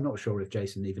think, I'm not sure if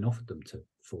Jason even offered them to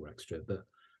 4 extra, but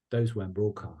those weren't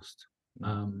broadcast.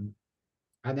 And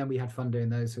then we had fun doing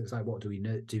those. So it's like, what do we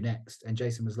do next? And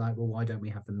Jason was like, well, why don't we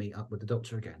have them meet up with the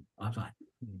Doctor again? I was like,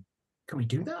 can we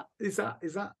do that? Is that,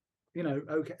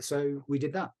 okay. So we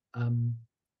did that.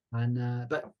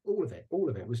 But all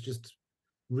of it was just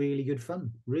really good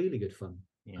fun.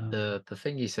 Yeah. The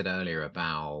thing you said earlier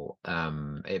about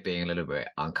it being a little bit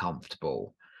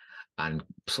uncomfortable and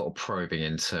sort of probing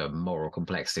into moral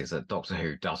complexities that Doctor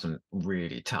Who doesn't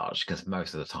really touch, because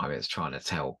most of the time it's trying to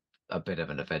tell a bit of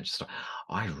an adventure story.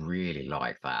 I really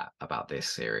like that about this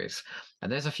series.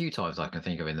 And there's a few times I can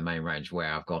think of in the main range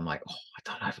where I've gone like, oh, I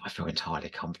don't know if I feel entirely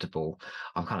comfortable.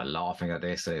 I'm kind of laughing at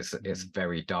this. It's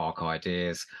very dark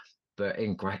ideas. But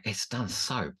it's done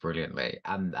so brilliantly,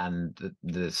 and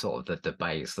the sort of the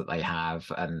debates that they have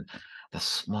and the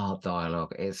smart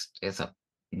dialogue it's a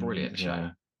brilliant show.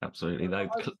 Absolutely.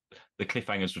 The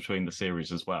cliffhangers between the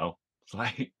series as well. It's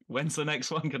like, when's the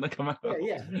next one going to come out?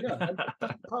 Yeah.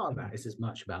 Part of that is as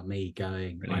much about me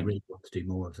going, I really want to do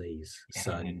more of these.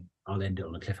 So I'll end it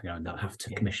on a cliffhanger and I'll have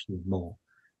to commission more.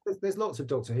 There's lots of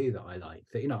Doctor Who that I like.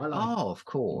 That I like. Oh, of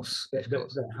course.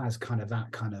 That has kind of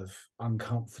that kind of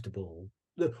uncomfortable.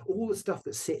 All the stuff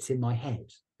that sits in my head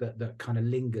that kind of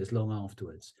lingers long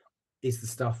afterwards is the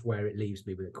stuff where it leaves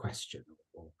me with a question,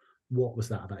 or what was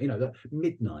that about? The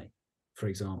Midnight, for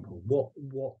example. What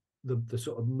the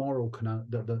sort of moral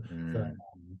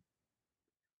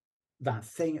that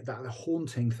thing, that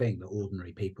haunting thing that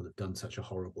ordinary people have done such a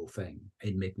horrible thing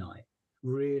in Midnight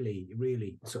really,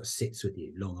 really sort of sits with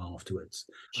you long afterwards.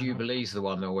 Jubilee's the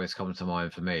one that always comes to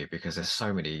mind for me, because there's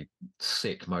so many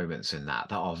sick moments in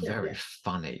that are very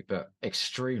funny but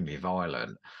extremely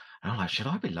violent. And I'm like, should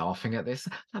I be laughing at this?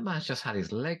 That man's just had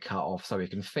his leg cut off so he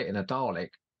can fit in a Dalek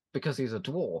because he's a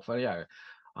dwarf.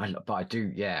 And, but I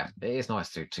do, it is nice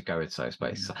to go into those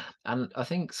spaces. And I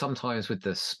think sometimes with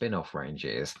the spin-off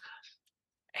ranges,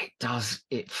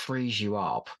 it frees you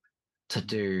up to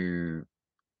do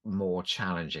more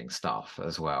challenging stuff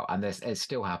as well. And it's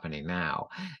still happening now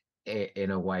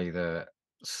in a way that,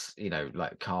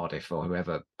 like Cardiff or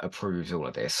whoever approves all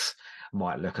of this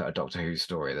might look at a Doctor Who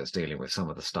story that's dealing with some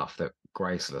of the stuff that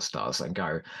Graceless does and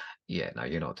go, yeah, no,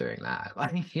 you're not doing that. I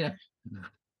think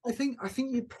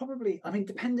you probably,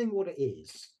 depending what it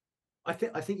is, I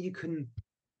think you can.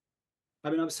 I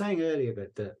was saying earlier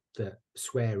that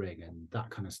swearing and that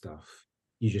kind of stuff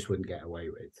you just wouldn't get away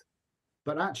with,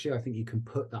 but actually I think you can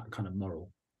put that kind of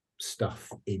moral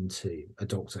stuff into a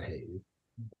Doctor Who.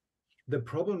 The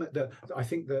problem that I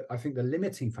think the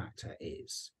limiting factor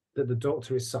is that the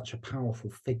Doctor is such a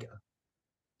powerful figure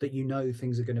that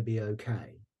things are going to be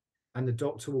okay, and the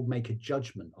Doctor will make a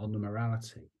judgment on the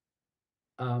morality.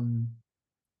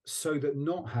 So that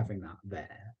not having that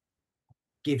there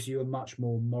gives you a much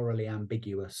more morally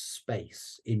ambiguous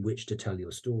space in which to tell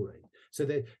your story. So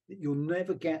that you'll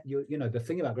never get the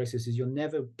thing about Graceless is you're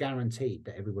never guaranteed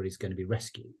that everybody's going to be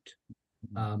rescued.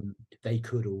 They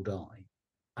could all die.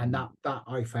 And that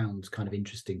I found kind of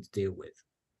interesting to deal with.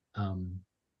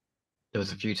 There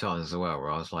was a few times as well where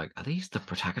I was like, are these the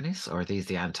protagonists or are these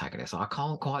the antagonists? I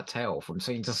can't quite tell from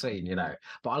scene to scene,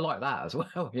 but I like that as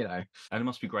well, And it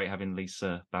must be great having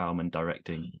Lisa Bauman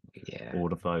directing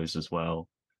all of those as well.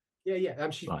 Yeah.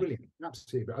 And she's brilliant.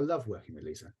 Absolutely. I love working with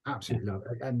Lisa. Absolutely love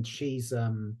her. And she's,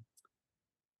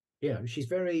 she's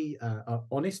very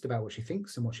honest about what she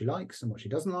thinks and what she likes and what she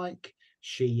doesn't like.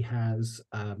 She has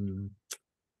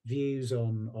views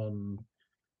on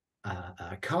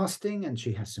casting, and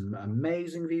she has some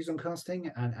amazing views on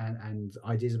casting and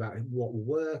ideas about what will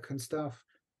work and stuff.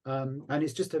 And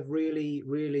it's just a really,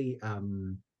 really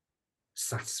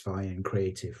satisfying,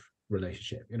 creative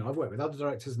relationship. I've worked with other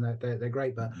directors and they're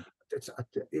great, but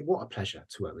what a pleasure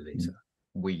to work with Lisa.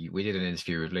 we did an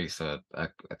interview with Lisa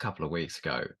a couple of weeks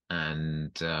ago,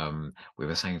 and we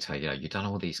were saying to her, you've done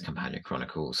all these Companion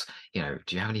Chronicles, do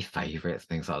you have any favourites,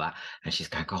 things like that? And she's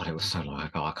going, God, it was so long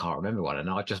ago, I can't remember one. And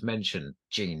I just mentioned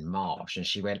Jean Marsh, and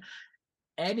she went,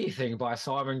 anything by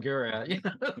Simon Guerrier.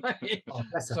 Oh,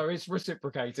 bless her. So it's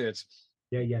reciprocated.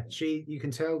 Yeah. You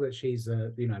can tell that she's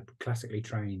a classically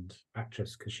trained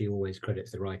actress because she always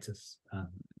credits the writers.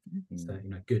 So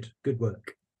good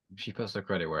work. She puts the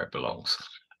credit where it belongs.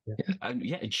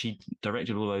 And she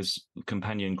directed all those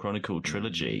Companion Chronicle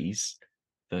trilogies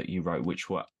that you wrote, which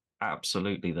were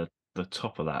absolutely the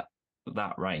top of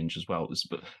that range as well.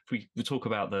 But if we talk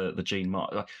about the Jean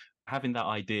Marsh, like, having that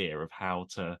idea of how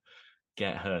to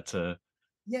get her to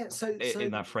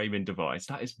in that framing device,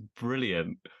 that is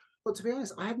brilliant. Well, to be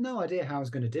honest, I had no idea how I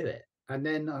was going to do it, and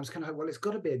then I was kind of like, well, it's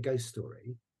got to be a ghost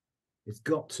story. It's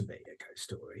got to be a ghost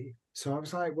story. So I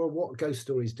was like, well, what ghost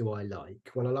stories do I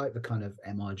like? Well, I like the kind of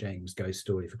M.R. James ghost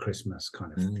story for Christmas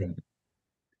kind of thing.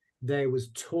 There was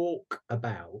talk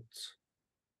about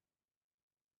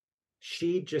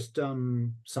she'd just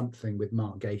done something with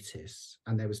Mark Gatiss,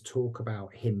 and there was talk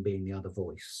about him being the other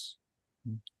voice.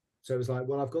 So it was like,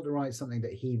 well, I've got to write something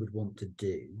that he would want to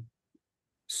do.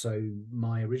 So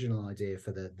my original idea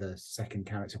for the second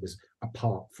character was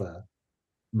apart for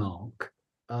Mark.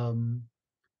 And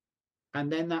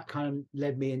then that kind of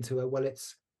led me into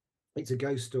it's a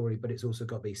ghost story, but it's also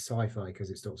got to be sci-fi because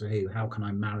it's Doctor Who. How can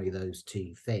I marry those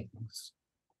two things?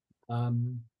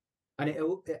 So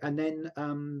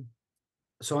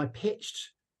I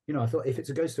pitched, I thought if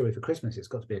it's a ghost story for Christmas, it's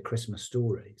got to be a Christmas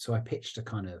story. So I pitched a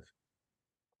kind of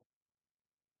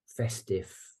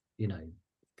festive,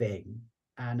 thing.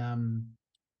 And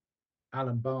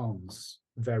Alan Barnes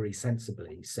very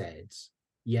sensibly said,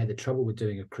 yeah, the trouble with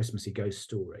doing a Christmassy ghost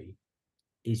story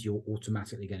is you're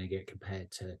automatically going to get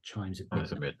compared to Chimes at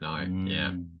Midnight,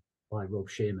 by Rob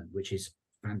Shearman, which is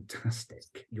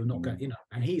fantastic. You're not going,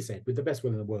 and he said, with the best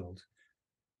will in the world,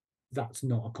 that's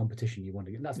not a competition you want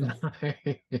to get. That's not.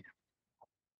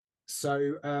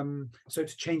 So to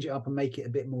change it up and make it a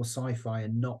bit more sci-fi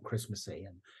and not Christmassy,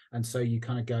 and so you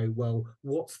kind of go, well,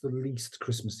 what's the least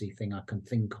Christmassy thing I can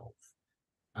think of?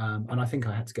 And I think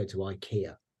I had to go to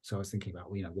IKEA. So I was thinking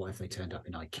about, what if they turned up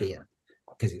in IKEA?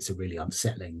 Because it's a really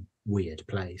unsettling, weird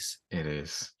place. It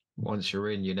is. Once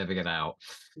you're in, you never get out.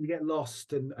 You get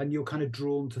lost, and you're kind of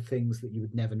drawn to things that you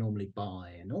would never normally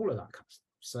buy, and all of that kind of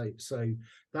stuff. So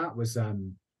that was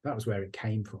where it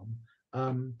came from.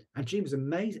 And Jean was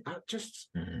amazing, just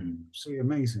absolutely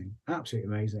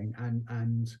amazing,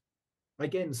 and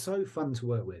again, so fun to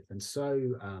work with, and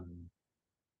so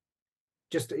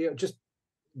just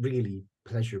really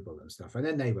pleasurable and stuff. And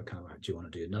then they were kind of like, do you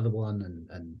want to do another one?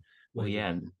 And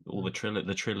all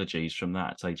the trilogies from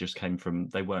that, they just came from,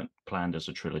 they weren't planned as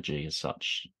a trilogy as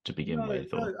such to begin with.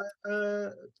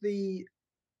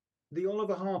 The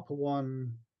Oliver Harper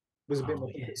one was a bit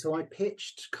more. Yeah. So I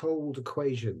pitched Cold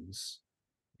Equations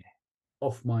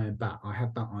off my own bat. I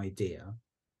had that idea,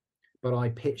 but I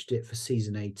pitched it for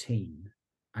season 18,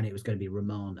 and it was going to be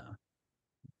Romana,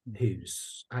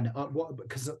 because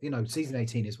season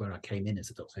 18 is where I came in as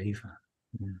a Doctor Who fan,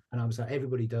 and I was like,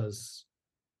 everybody does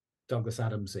Douglas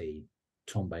Adamsy,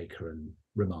 Tom Baker, and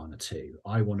Romana too.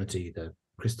 I want to do the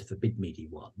Christopher Bidmeady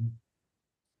one.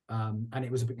 And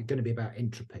it was going to be about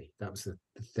entropy. That was the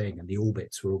thing, and the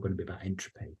orbits were all going to be about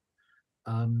entropy.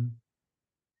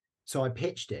 So I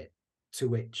pitched it, to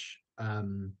which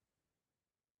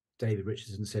David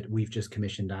Richardson said, we've just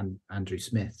commissioned Andrew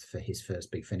Smith for his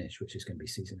first big finish, which is going to be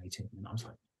season 18. And I was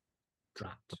like,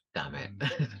 drat. Damn it.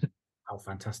 How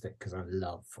fantastic, because I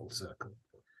love Full Circle.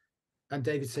 And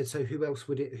David said, so who else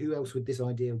would this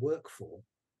idea work for?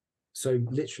 So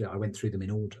literally I went through them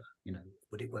in order.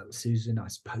 Would it work with Susan? I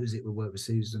suppose it would work with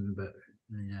Susan, but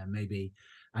maybe.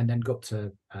 And then got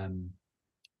to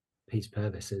Peter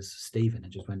Purvis as Stephen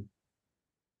and just went,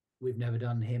 we've never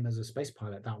done him as a space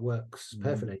pilot. That works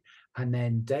perfectly. And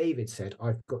then David said,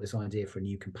 I've got this idea for a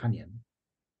new companion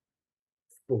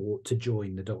to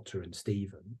join the Doctor and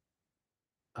Stephen.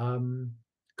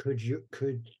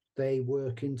 Could they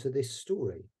work into this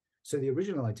story? So the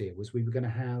original idea was we were going to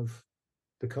have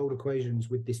the Cold Equations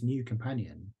with this new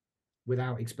companion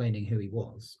without explaining who he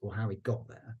was or how he got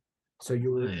there. So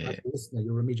you're as a listener,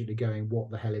 you're immediately going, what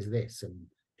the hell is this? And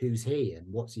who's he? And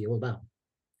what's he all about?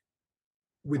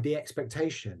 With the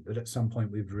expectation that at some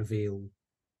point we'd reveal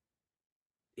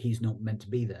he's not meant to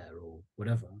be there or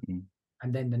whatever.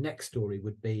 And then the next story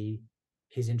would be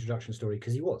his introduction story,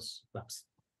 because he was. That's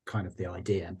kind of the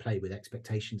idea, and play with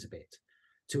expectations a bit,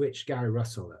 To which Gary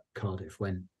Russell at Cardiff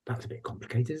went, "That's a bit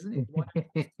complicated, isn't it? Why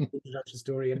not introduction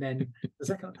story?" And then the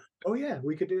second, "Oh yeah,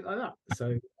 we could do it like that."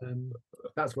 So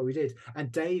that's what we did.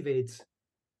 And David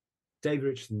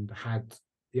Richardson had,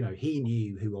 he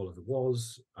knew who Oliver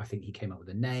was. I think he came up with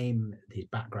a name, his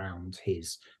background,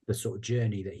 the sort of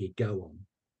journey that he'd go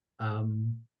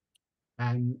on.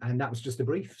 And that was just a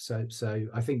brief. So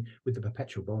I think with the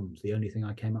Perpetual Bombs, the only thing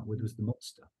I came up with was the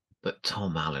monster. But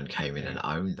Tom Allen came in and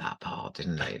owned that part,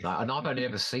 didn't he? Like, and I've only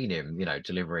ever seen him,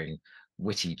 delivering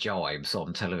witty jibes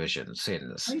on television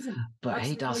since. Amazing. But Absolutely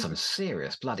he does some amazing.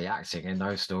 serious bloody acting in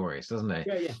those stories, doesn't he?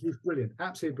 Yeah, he's brilliant,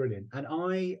 absolutely brilliant. And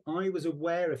I was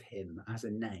aware of him as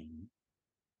a name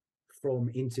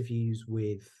from interviews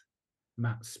with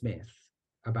Matt Smith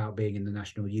about being in the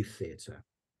National Youth Theatre,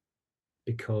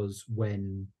 because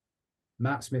when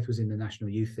Matt Smith was in the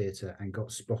National Youth Theatre and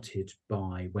got spotted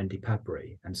by Wendy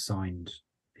Padbury and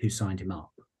who signed him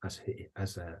up as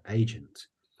an agent,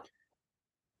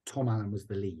 Tom Allen was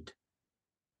the lead.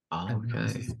 Oh, and okay.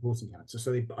 was a supporting character.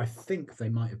 So I think they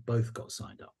might have both got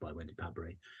signed up by Wendy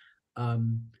Padbury.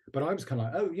 But I was kind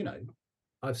of like,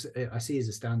 I see as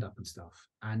a stand-up and stuff.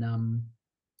 And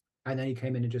then he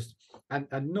came in and just and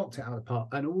knocked it out of the park.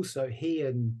 And also he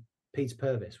and Peter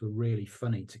Purvis were really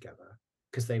funny together,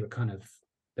 because they were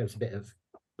there was a bit of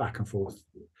back and forth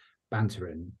banter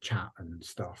and chat and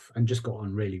stuff, and just got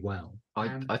on really well.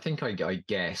 I think I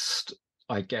guessed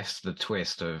the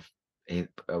twist of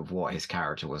what his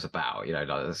character was about. Like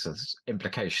there's this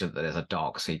implication that there's a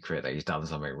dark secret, that he's done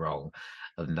something wrong,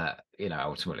 and that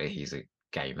ultimately he's a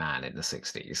gay man in the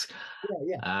 60s.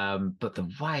 Yeah. But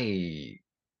the way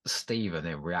Stephen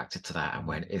then reacted to that and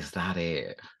went, "Is that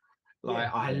it?"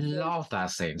 Like, yeah, I love that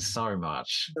scene so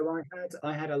much. So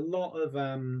I had a lot of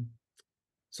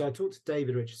so I talked to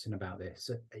David Richardson about this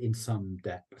in some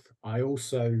depth. I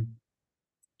also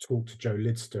talked to Joe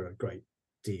Lidster a great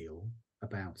deal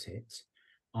about it.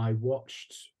 I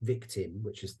watched Victim,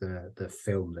 which is the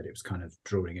film that it was kind of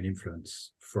drawing an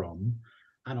influence from,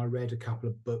 and I read a couple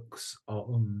of books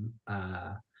on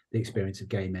the experience of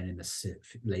gay men in the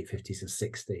late 50s and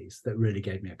 60s that really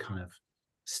gave me a kind of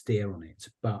steer on it.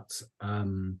 But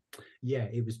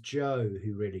it was Joe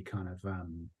who really kind of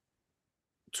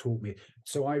taught me.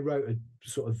 So I wrote a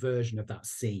sort of version of that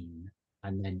scene,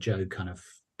 and then Joe kind of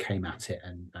came at it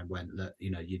and went, "Look,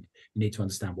 you need to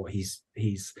understand what he's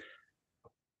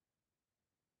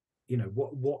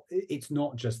what it's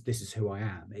not just this is who I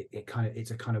am.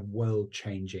 It's a kind of world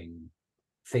changing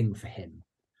thing for him,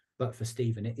 but for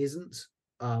Stephen it isn't.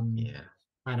 And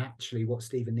actually what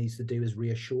Stephen needs to do is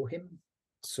reassure him,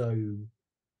 so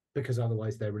because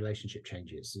otherwise their relationship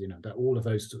changes, that all of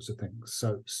those sorts of things.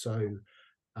 So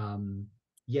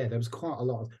there was quite a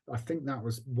lot of, I think that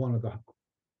was one of the,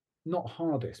 not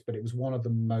hardest, but it was one of the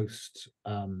most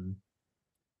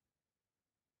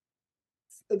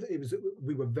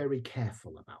we were very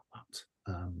careful about that,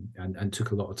 and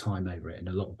took a lot of time over it and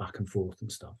a lot of back and forth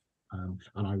and stuff,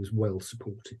 and I was well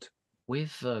supported.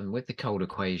 With the cold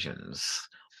equations,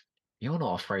 you're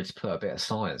not afraid to put a bit of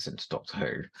science into Doctor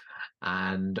Who,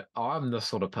 and I'm the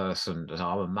sort of person that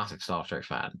I'm a massive Star Trek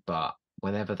fan, but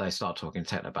whenever they start talking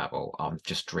technobabble, I'm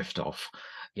just drift off,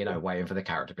 waiting for the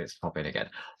character bits to pop in again.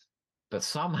 But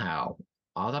somehow,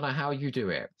 I don't know how you do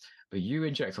it, but you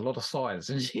inject a lot of science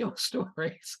into your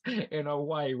stories in a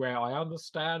way where I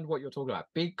understand what you're talking about.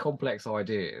 Big, complex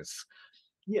ideas.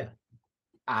 Yeah.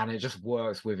 And it just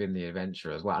works within the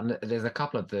adventure as well. And there's a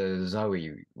couple of the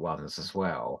Zoe ones as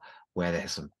well, where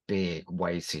there's some big,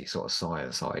 weighty sort of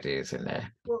science ideas in there.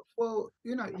 Well,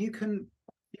 you've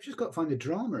just got to find the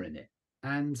drama in it.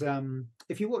 And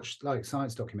if you watch like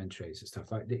science documentaries and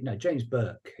stuff like, James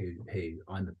Burke, who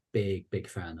I'm a big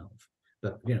fan of,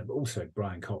 but also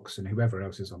Brian Cox and whoever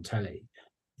else is on telly,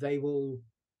 they will,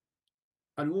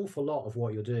 an awful lot of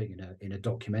what you're doing in a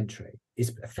documentary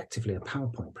is effectively a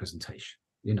PowerPoint presentation.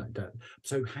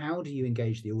 So how do you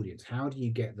engage the audience? How do you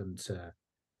get them to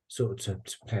sort of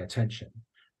to pay attention?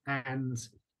 And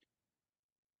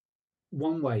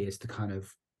one way is to kind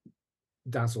of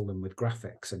dazzle them with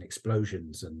graphics and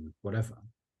explosions and whatever,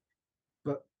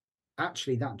 but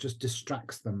actually that just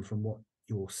distracts them from what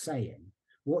you're saying.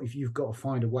 What if you've got to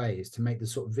find a way is to make the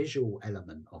sort of visual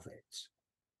element of it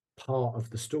part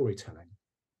of the storytelling,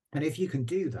 and if you can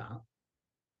do that,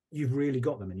 you've really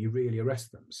got them and you really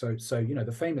arrest them. So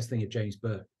the famous thing of James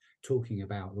Burke talking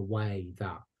about the way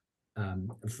that a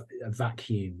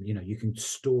vacuum, you can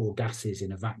store gases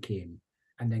in a vacuum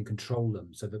and then control them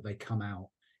so that they come out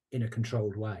in a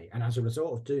controlled way, and as a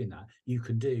result of doing that, you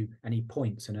can do, and he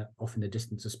points, and off in the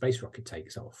distance a space rocket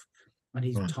takes off, and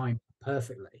he's timed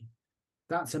perfectly.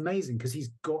 that's amazing because he's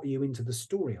got you into the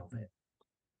story of it.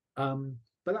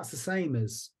 But that's the same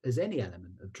as any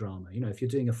element of drama. You know, if you're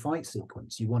doing a fight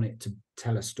sequence, you want it to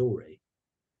tell a story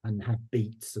and have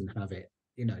beats and have it,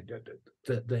 you know,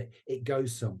 that it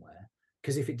goes somewhere.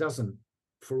 Because if it doesn't,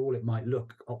 for all it might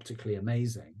look optically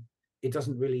amazing, it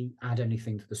doesn't really add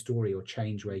anything to the story or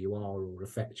change where you are or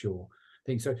affect your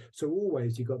thing. So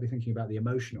always you've got to be thinking about the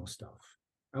emotional stuff.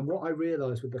 And what I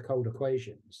realized with the Cold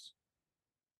Equations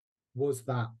was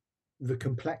that the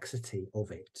complexity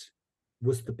of it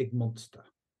was the big monster.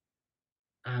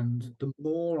 And the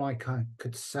more I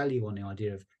could sell you on the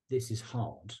idea of this is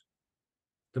hard,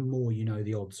 the more you know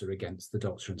the odds are against the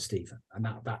Doctor and Stephen. And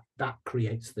that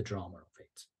creates the drama of it.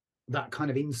 That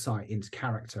kind of insight into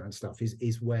character and stuff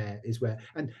is where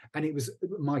and it was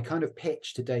my kind of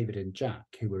pitch to David and Jack,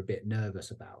 who were a bit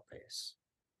nervous about this,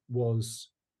 was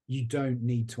you don't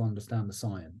need to understand the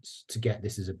science to get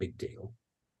this as a big deal.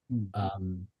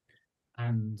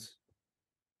 And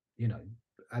you know,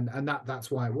 and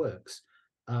that's why it works.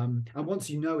 And once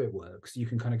you know it works, you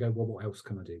can kind of go, well, what else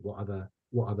can I do?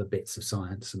 What other bits of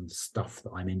science and stuff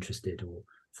that I'm interested or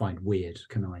find weird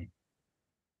can I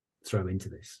throw into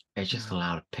this? It just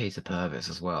allowed Peter Purves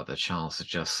as well the chance to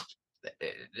just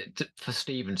for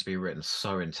Stephen to be written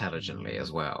so intelligently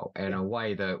as well, in a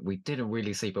way that we didn't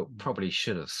really see, but probably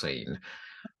should have seen.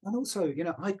 And also, you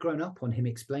know, I'd grown up on him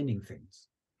explaining things.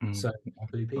 So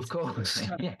Blue Peter, of course,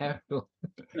 yeah. You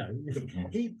know,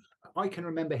 I can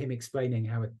remember him explaining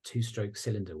how a 2-stroke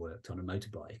cylinder worked on a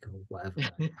motorbike or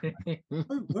whatever.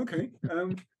 Oh, okay.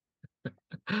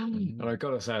 And I've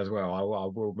got to say as well, I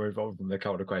will move on from the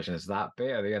Cold Equations. That bit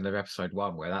at the end of episode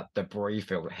 1 where that debris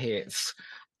field hits,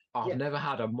 I've never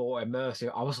had a more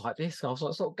immersive. I was like this. I was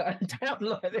like sort of going down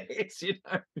like this, you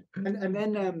know.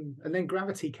 And then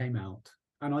Gravity came out,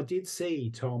 and I did see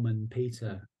Tom and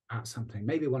Peter at something,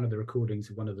 maybe one of the recordings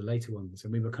of one of the later ones,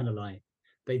 and we were kind of like,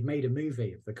 they've made a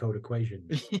movie of the Cold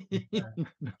Equations.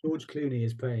 George Clooney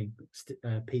is playing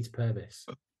Peter Purves,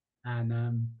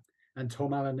 and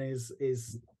Tom Allen is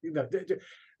you know.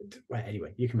 Well,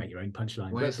 anyway, you can make your own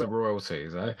punchline. Where's the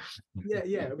royalties, eh?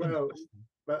 Yeah. Well,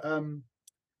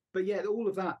 but yeah, all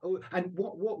of that, and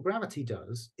what Gravity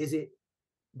does is it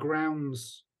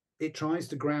tries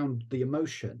to ground the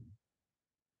emotion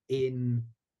in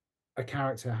a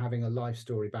character having a life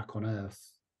story back on Earth,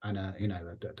 and you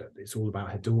know, it's all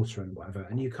about her daughter and whatever.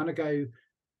 And you kind of go,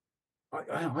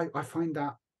 I find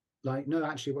that like, no,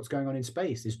 actually, what's going on in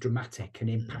space is dramatic and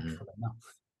impactful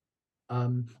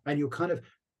enough. And you're kind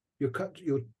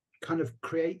of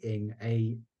creating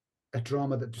a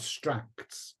drama that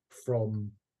distracts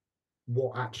from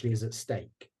what actually is at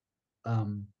stake.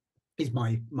 Is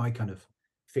my kind of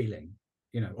feeling.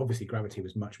 You know, obviously Gravity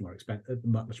was much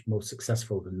more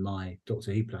successful than my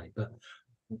Doctor Who play, but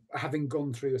having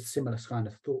gone through a similar kind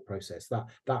of thought process,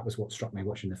 that was what struck me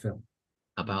watching the film.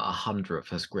 About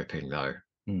 100th as gripping though.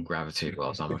 Gravity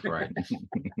was, I'm afraid.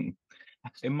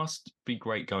 It must be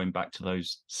great going back to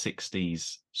those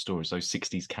 60s stories, those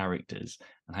 60s characters,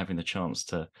 and having the chance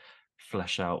to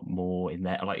flesh out more in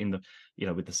there, like in the, you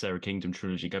know, with the Sarah Kingdom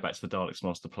trilogy, go back to the Daleks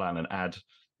Master Plan and add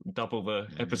double the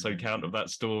episode count of that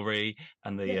story,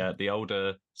 and the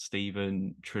older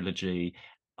Stephen trilogy.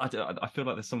 I feel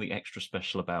like there's something extra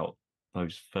special about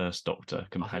those first Doctor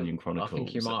Companion Chronicles. I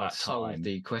think you might have solved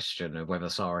the question of whether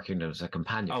Sarah Kingdom's a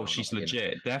companion. Oh, she's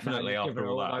legit, definitely. After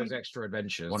all that, those extra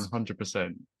adventures,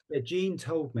 100%. Jean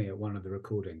told me at one of the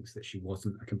recordings that she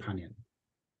wasn't a companion,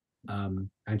 and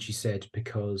she said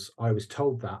because I was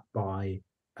told that by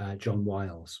John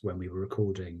Wiles when we were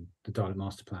recording the Dalek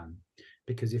Master Plan,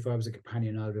 because if I was a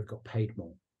companion, I would have got paid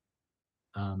more.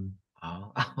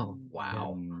 Oh,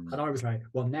 wow! And I was like,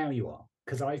 well, now you are,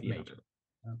 because I've made it.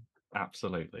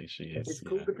 Absolutely, she is. It's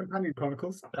called the Companion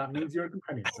Chronicles. That means you're a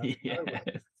companion.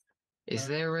 Is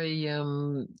there a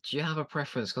do you have a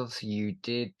preference? Because you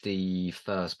did the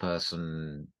first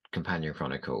person Companion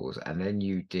Chronicles, and then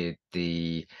you did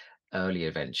the early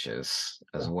adventures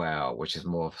as well, which is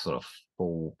more of sort of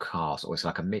full cast, or it's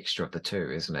like a mixture of the two,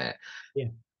 isn't it? Yeah.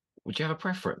 Would you have a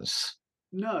preference?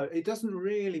 No, it doesn't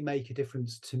really make a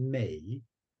difference to me.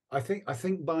 I think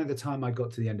by the time I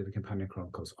got to the end of the Companion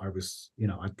Chronicles, I was, you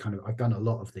know, I've done a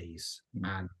lot of these,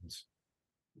 and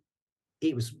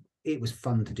it was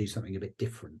fun to do something a bit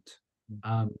different.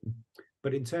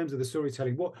 But in terms of the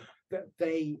storytelling,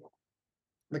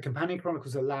 the Companion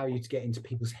Chronicles allow you to get into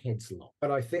people's heads a lot.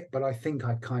 But I think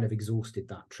I'd kind of exhausted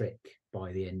that trick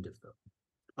by the end of them.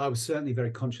 I was certainly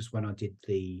very conscious when I did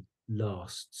the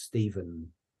last Stephen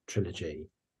trilogy,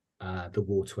 The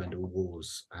War to End All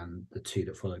Wars, and the two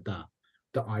that followed that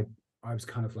I was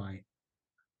kind of like,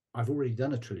 I've already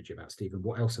done a trilogy about Stephen.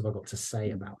 What else have I got to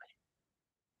say about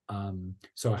him?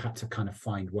 So I had to kind of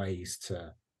find ways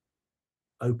to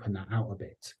open that out a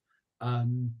bit.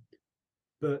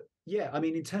 But yeah, I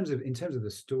mean, in terms of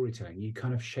the storytelling, you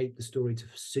kind of shape the story to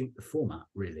suit the format,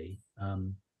 really.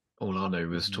 All I knew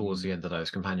was towards the end of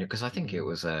those Companion, because I think it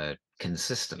was a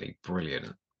consistently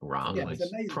brilliant run. Yeah, it's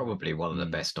It's amazing. probably one of the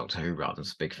best Doctor Who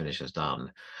runs Big Finish has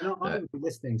done. And I would be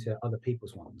listening to other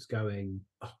people's ones, going,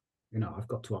 oh, I've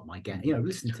got to up my game.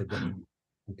 Listening to them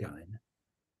going.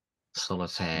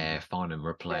 Solitaire, Find and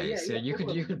Replace. Yeah, you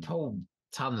could pull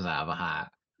tons out of a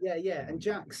hat. Yeah. And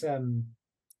Jack's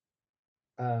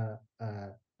The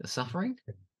Suffering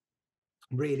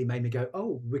really made me go,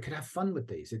 oh, we could have fun with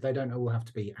these. They don't all have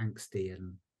to be angsty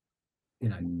and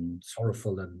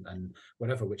sorrowful and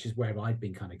whatever, which is where I'd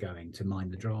been kind of going to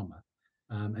mind the drama.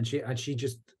 And she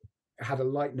just had a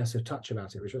lightness of touch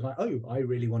about it, which was like, oh, I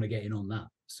really want to get in on that.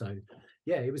 So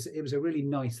yeah, it was a really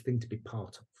nice thing to be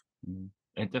part of.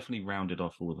 It definitely rounded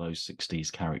off all of those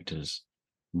 60s characters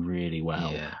really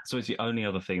well. Yeah. So it's the only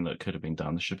other thing that could have been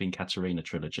done. There should have been Katerina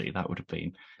trilogy. That would have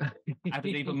been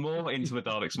added even more into the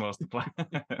Daleks master plan.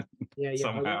 Yeah.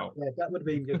 Somehow. That would have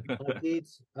been good.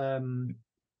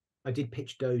 I did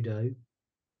pitch Dodo.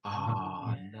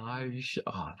 Oh no!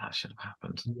 That should have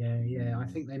happened. Yeah. I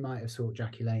think they might have sought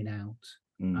Jackie Lane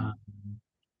out,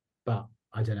 but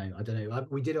I don't know.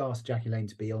 We did ask Jackie Lane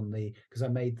to be on because I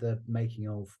made the making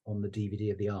of on the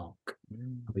DVD of the Ark.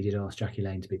 We did ask Jackie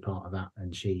Lane to be part of that,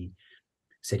 and she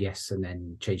said yes, and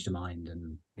then changed her mind,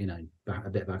 and a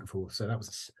bit back and forth. So that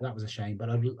was a shame. But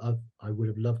I would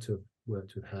have loved to have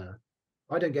worked with her.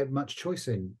 I don't get much choice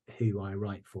in who I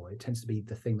write for. It tends to be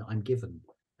the thing that I'm given,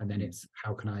 and then it's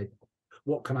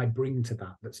what can I bring to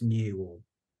that that's new, or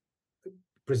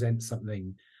present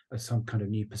something as some kind of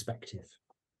new perspective.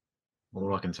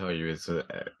 All I can tell you is that,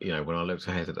 when I looked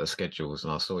ahead at the schedules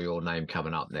and I saw your name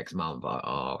coming up next month,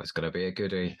 it's going to be a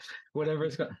goodie, whatever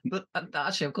it's got. But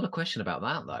actually, I've got a question about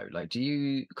that, though. Like,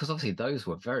 because obviously those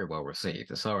were very well received,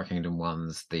 the Sorrow Kingdom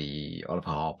ones, the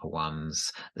Oliver Harper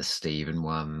ones, the Stephen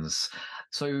ones.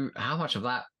 So how much of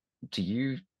that do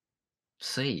you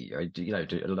see? Are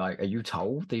you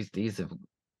told these are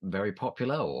very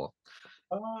popular, or?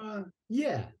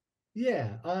 Yeah.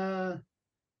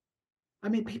 I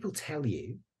mean, people tell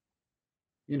you,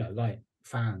 like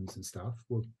fans and stuff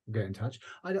will get in touch.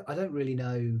 I don't really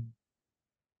know.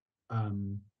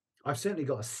 I've certainly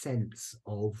got a sense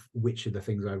of which of the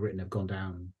things I've written have gone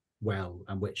down well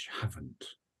and which haven't.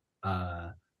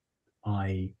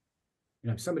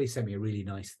 Somebody sent me a really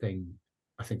nice thing,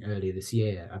 I think earlier this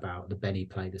year, about the Benny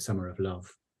play, The Summer of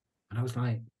Love. And I was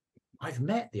like, I've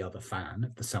met the other fan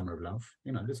of The Summer of Love.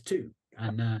 There's two.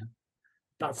 And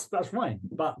that's fine.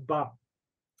 But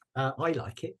I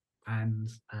like it.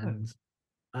 And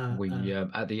we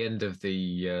at the end of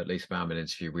the Lisa Bauman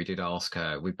interview, we did ask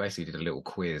her. We basically did a little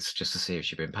quiz just to see if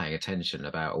she'd been paying attention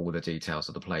about all the details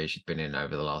of the plays she'd been in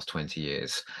over the last 20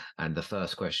 years. And the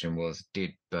first question was,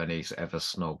 did Bernice ever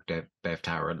snog Bev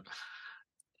Tarrant?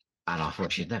 And I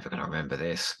thought she's never going to remember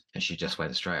this, and she just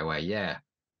went straight away. Yeah,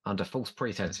 under false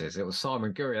pretenses, it was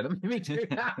Simon Guerrier that made me do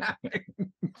that.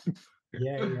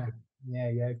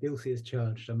 Yeah. Guilty as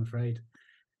charged, I'm afraid.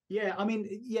 Yeah, I mean,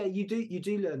 yeah, you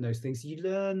do learn those things. You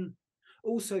learn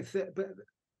also, but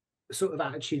sort of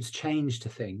attitudes change to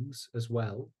things as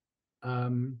well,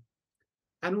 and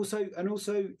also,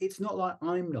 it's not like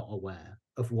I'm not aware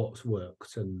of what's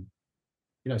worked. And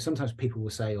sometimes people will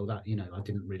say, "Oh, that I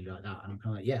didn't really like that," and I'm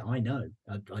kind of like, "Yeah, I know.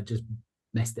 I just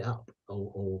messed it up,"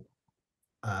 or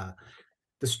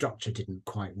the structure didn't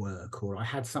quite work, or I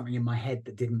had something in my head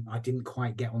that I didn't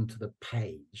quite get onto the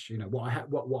page.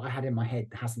 What I had in my head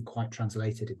hasn't quite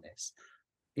translated in this.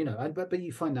 But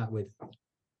you find that with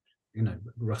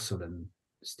Russell and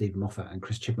Steve Moffat and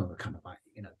Chris Chibnall are kind of like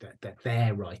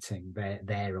they're writing,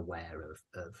 they're aware of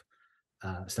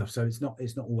stuff, so it's not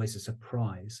always a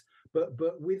surprise. But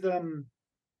with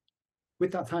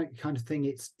that kind of thing,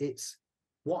 it's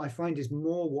what I find is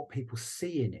more what people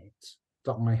see in it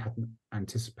that I hadn't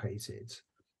anticipated.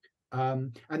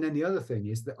 And then the other thing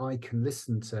is that I can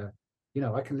listen to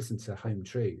Home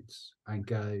Truths and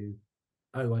go,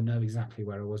 oh, I know exactly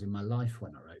where I was in my life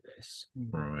when I wrote this.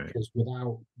 Right. Because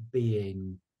without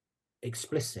being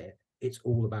explicit, it's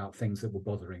all about things that were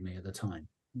bothering me at the time.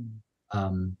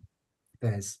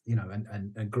 There's,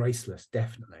 and Graceless,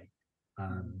 definitely.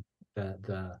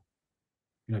 The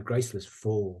Graceless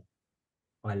 4,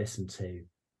 I listened to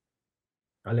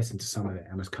some of it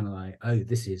and was kind of like, oh,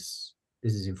 this is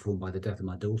informed by the death of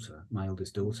my daughter, my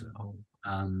oldest daughter.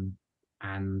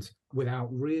 And without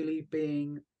really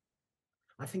being,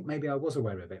 I think maybe I was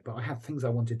aware of it, but I had things I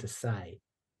wanted to say,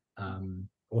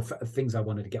 or things I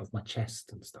wanted to get off my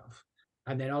chest and stuff.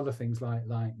 And then other things like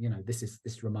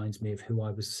this reminds me of who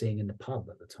I was seeing in the pub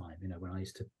at the time. When I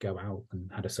used to go out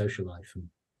and had a social life, and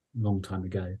a long time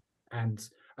ago. And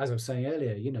as I was saying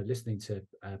earlier, listening to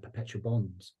Perpetual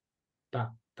Bonds,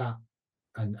 that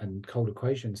and Cold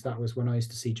Equations, that was when I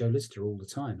used to see Joe Lister all the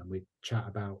time, and we'd chat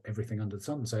about everything under the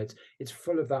sun. So it's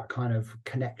full of that kind of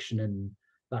connection and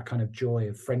that kind of joy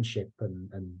of friendship and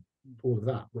all of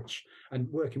that, and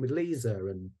working with Lisa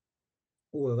and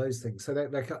all of those things. So they're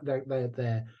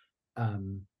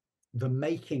the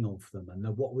making of them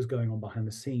and what was going on behind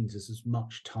the scenes is as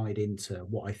much tied into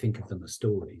what I think of them as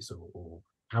stories, or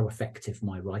how effective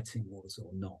my writing was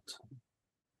or not.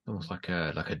 Almost like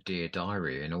a Dear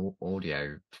Diary in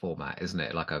audio format, isn't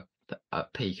it? Like a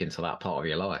peek into that part of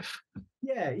your life.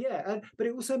 Yeah. But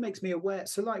it also makes me aware.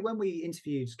 So, like when we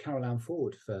interviewed Carol Ann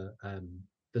Ford for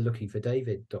the Looking for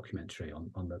David documentary on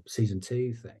the season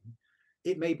 2 thing,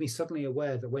 it made me suddenly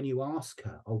aware that when you ask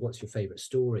her, "Oh, what's your favorite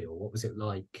story?" or "What was it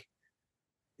like?"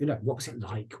 What was it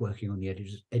like working on the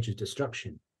edge of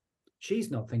destruction?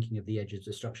 She's not thinking of the edge of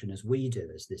destruction as we do,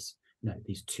 as this,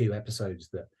 these 2 episodes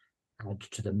that add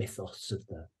to the mythos of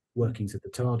the workings of the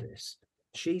TARDIS.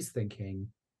 She's thinking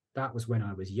that was when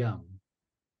I was young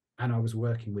and I was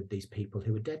working with these people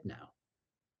who are dead now.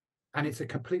 And it's a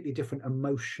completely different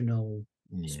emotional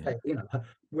space,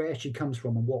 where she comes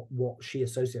from and what she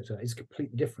associates with is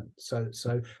completely different. So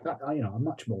that, I'm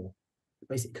much more,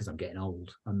 basically because I'm getting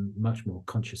old, I'm much more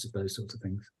conscious of those sorts of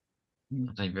things. I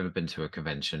don't think you've ever been to a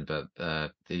convention, but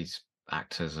these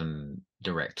actors and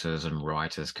directors and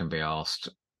writers can be asked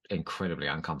incredibly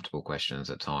uncomfortable questions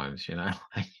at times, Yeah.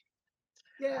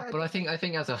 But I think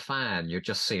as a fan, you're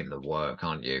just seeing the work,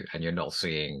 aren't you? And you're not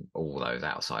seeing all those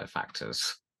outside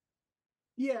factors.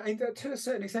 Yeah, to a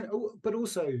certain extent, but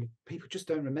also people just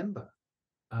don't remember.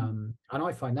 And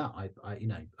I find that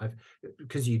I've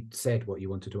because you said what you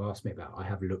wanted to ask me about, I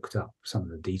have looked up some of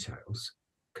the details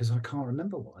because I can't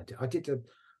remember what I did. I did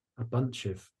a bunch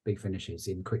of big finishes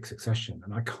in quick succession,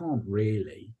 and I can't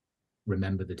really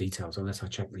remember the details unless I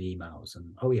check the emails.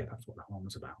 And that's what that one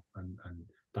was about, and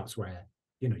that's where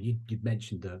you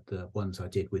mentioned the ones I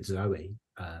did with Zoe,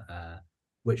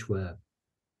 which were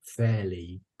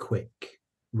fairly quick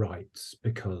writes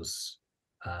because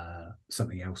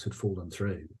something else had fallen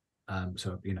through.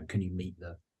 So can you meet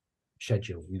the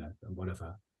schedule? And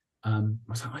whatever. I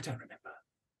was like, I don't remember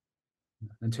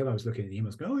until I was looking at the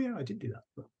emails. Go, oh yeah, I did do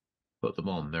that. Put them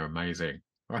on; they're amazing.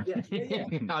 Right. Yeah.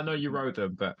 I know you wrote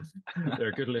them, but they're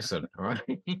a good listen. All right.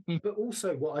 But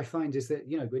also, what I find is that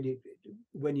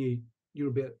when you're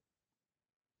a bit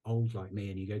old like me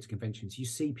and you go to conventions, you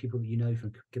see people that you know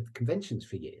from conventions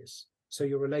for years. So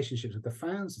your relationships with the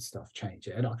fans and stuff change.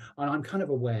 And I'm kind of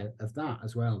aware of that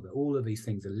as well, that all of these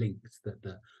things are linked,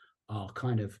 that are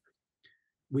kind of,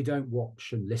 we don't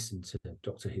watch and listen to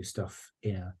Doctor Who stuff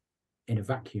in a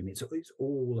vacuum. It's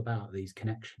all about these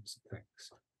connections and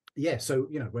things. Yeah. So,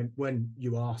 when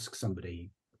you ask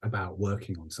somebody about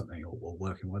working on something or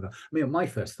working with, my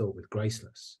first thought with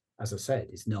Graceless, as I said,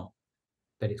 is not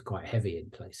that it's quite heavy in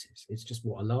places. It's just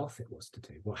what a laugh it was to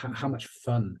do. How much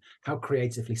fun, how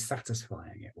creatively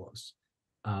satisfying it was,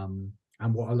 and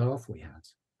what a laugh we had,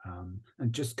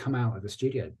 and just come out of the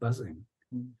studio buzzing.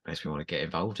 Makes me want to get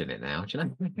involved in it now. Do you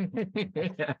know?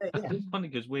 Yeah. It's funny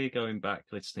because we're going back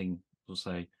listening. We'll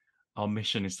say our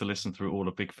mission is to listen through all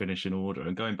a Big Finish in order,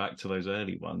 and going back to those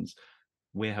early ones,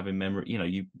 we're having memory.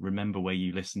 You remember where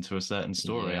you listened to a certain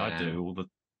story. I do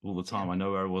all the time. I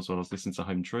know where I was when I was listening to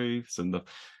Home Truths, and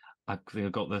I think I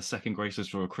got the second Graceless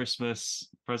for a Christmas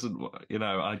present.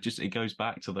 It goes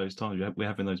back to those times. We're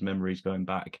having those memories going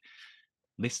back,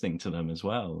 listening to them as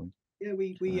well. Yeah,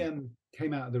 we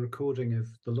came out of the recording of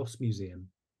the Lost Museum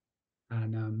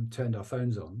and turned our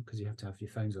phones on, because you have to have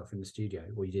your phones off in the studio,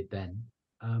 or you did then,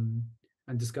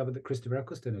 and discovered that Christopher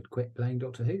Eccleston had quit playing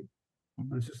Doctor Who.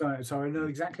 And so I know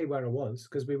exactly where I was,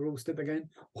 because we were all stood there going,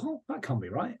 well, that can't be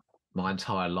right. My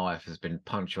entire life has been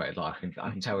punctuated. Like I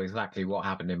can tell exactly what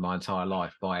happened in my entire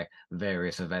life by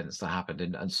various events that happened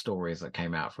and stories that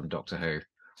came out from Doctor Who.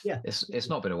 Yeah, it's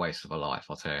not been a waste of a life,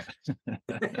 I'll tell you.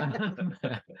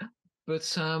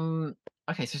 But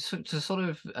okay, so to sort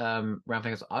of round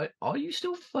things, are you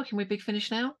still working with Big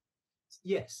Finish now?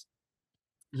 Yes.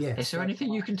 Is there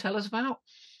anything you can tell us about?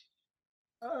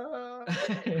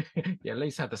 Yeah, at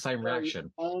least had the same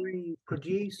reaction. I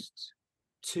produced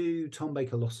 2 Tom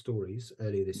Baker Lost Stories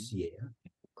earlier this year.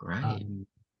 Great.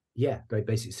 They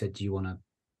basically said, do you want to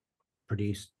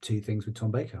produce 2 things with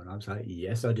Tom Baker? And I was like,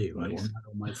 yes, I do. I want that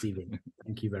on my CV.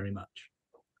 Thank you very much.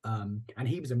 And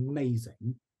he was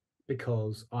amazing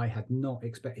because I had not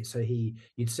expected. So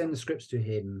you'd send the scripts to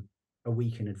him a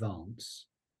week in advance,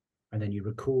 and then you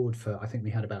record for. I think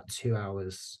we had about 2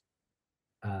 hours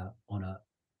on a,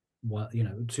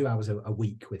 2 hours a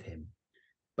week with him.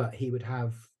 But he would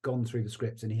have gone through the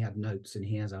scripts and he had notes and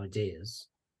he has ideas.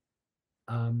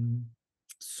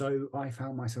 So I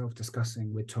found myself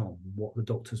discussing with Tom what the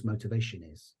Doctor's motivation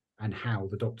is and how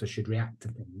the Doctor should react to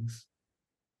things.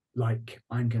 Like,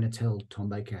 I'm going to tell Tom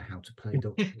Baker how to play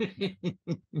Doctor.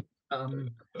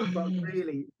 But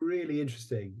really, really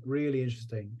interesting. Really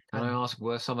interesting. Can I ask,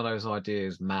 were some of those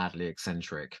ideas madly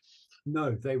eccentric?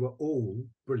 No, they were all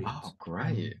brilliant. Oh,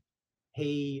 great.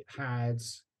 He had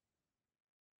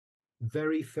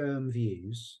very firm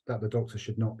views that the Doctor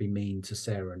should not be mean to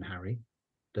Sarah and Harry,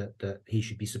 that he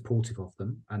should be supportive of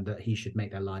them and that he should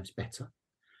make their lives better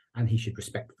and he should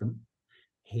respect them.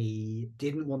 He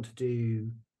didn't want to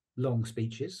do long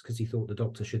speeches because he thought the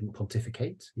Doctor shouldn't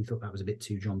pontificate. He thought that was a bit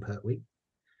too John Pertwee.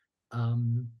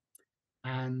 And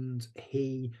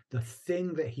the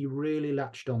thing that he really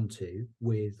latched onto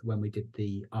with when we did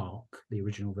the Ark, the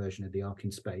original version of the Ark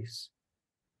in Space,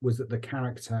 was that the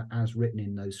character as written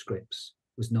in those scripts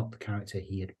was not the character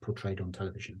he had portrayed on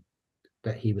television,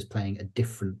 that he was playing a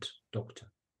different Doctor.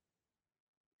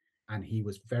 And he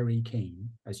was very keen,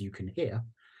 as you can hear,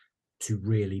 to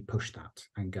really push that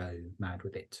and go mad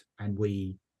with it. And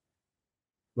we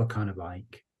were kind of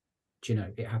like, do you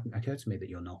know, it hadn't occurred to me that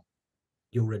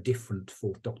you're a different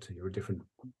Fourth Doctor, you're a different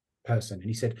person. And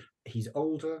he said, he's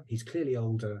older, he's clearly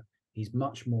older, he's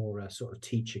much more a sort of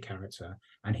teacher character,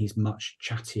 and he's much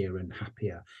chattier and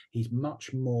happier. He's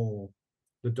much more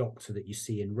the Doctor that you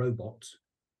see in Robot,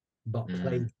 but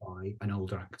played by an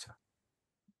older actor.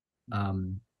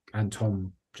 And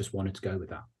Tom just wanted to go with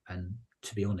that. And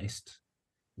to be honest,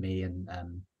 me and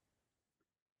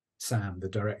Sam, the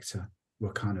director,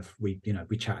 were kind of, we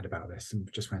chatted about this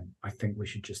and just went, I think we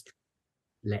should just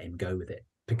let him go with it,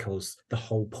 because the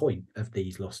whole point of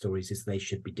these Lost Stories is they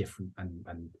should be different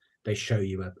and they show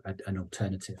you an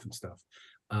alternative and stuff.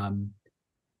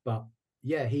 But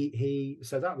yeah,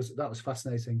 so that was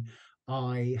fascinating.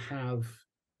 I have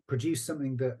produced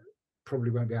something that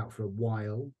probably won't be out for a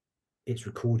while. It's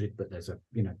recorded, but there's a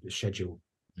schedule,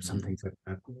 something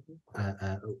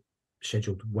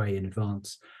scheduled way in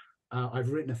advance. I've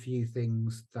written a few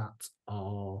things that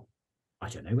are, I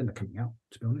don't know when they're coming out,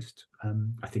 to be honest.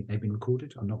 I think they've been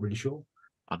recorded. I'm not really sure.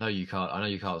 I know you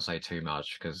can't say too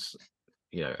much because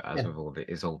with all it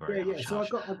is all very hush. So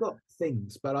I've got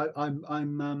things, but I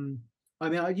mean,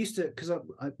 I used to, because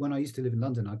when I used to live in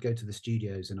London, I'd go to the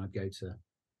studios and I'd go to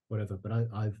whatever. But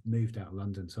I've moved out of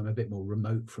London, so I'm a bit more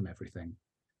remote from everything.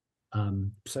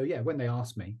 So yeah, when they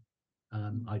ask me,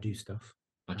 I do stuff.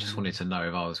 I just wanted to know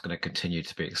if I was going to continue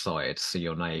to be excited to see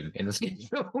your name in the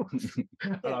schedule.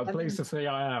 And I'm pleased to see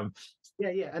I am.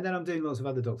 Yeah. And then I'm doing lots of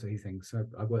other Doctor Who things. So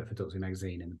I work for Doctor Who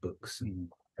magazine and the books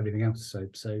and everything else.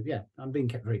 So yeah, I'm being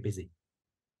kept very busy.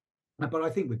 But I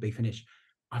think with Be Finished,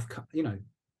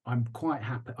 I'm quite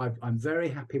happy. I'm very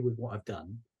happy with what I've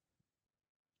done,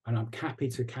 and I'm happy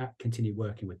to continue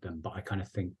working with them. But I kind of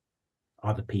think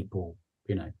other people,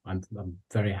 I'm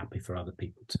very happy for other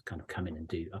people to kind of come in and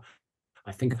do.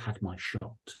 I think I've had my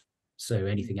shot, so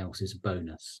anything else is a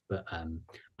bonus. But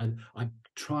I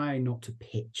try not to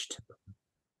pitch to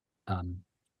them,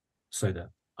 so that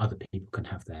other people can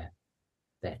have their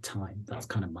time. That's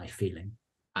kind of my feeling.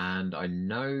 And I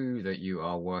know that you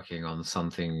are working on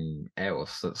something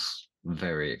else that's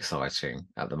very exciting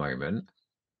at the moment.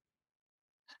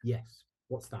 Yes.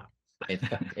 What's that?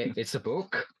 It's a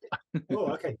book.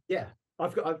 Oh, okay. Yeah.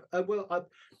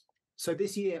 So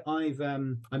this year I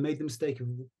made the mistake of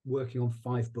working on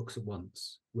 5 books at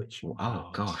once, which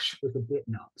gosh, was a bit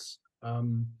nuts.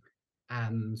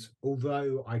 And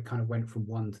although I kind of went from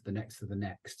one to the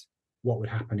next, what would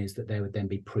happen is that there would then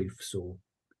be proofs or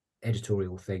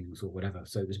editorial things or whatever.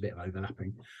 So it was a bit of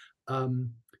overlapping.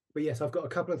 But yes, I've got a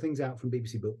couple of things out from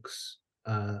BBC Books.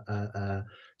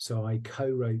 So I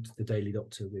co-wrote The Daily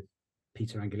Doctor with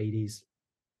Peter Angelides,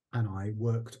 and I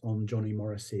worked on Johnny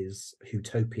Morris's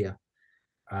Hootopia,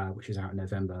 which is out in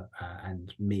November,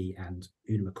 and me and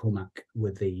Una McCormack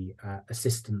were the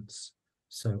assistants.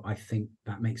 So I think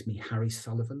that makes me Harry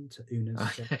Sullivan to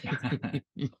Una's.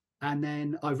 And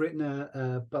then I've written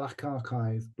a Black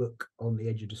Archive book on the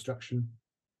Edge of Destruction.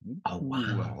 Oh,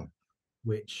 wow.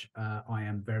 Which I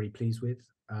am very pleased with.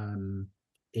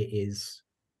 It is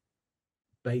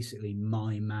basically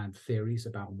my mad theories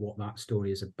about what that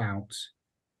story is about,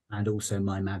 and also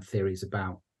my mad theories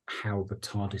about how the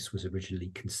TARDIS was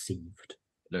originally conceived.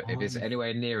 Look, if it's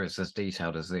anywhere near as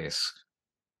detailed as this,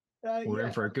 We're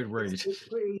in for a good read. It's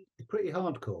pretty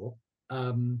hardcore.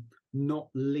 Not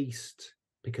least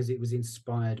because it was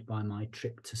inspired by my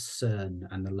trip to CERN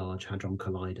and the Large Hadron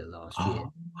Collider last year.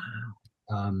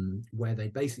 Wow. Where they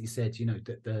basically said,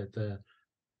 that the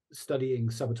studying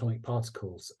subatomic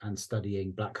particles and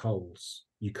studying black holes,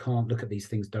 you can't look at these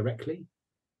things directly.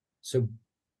 So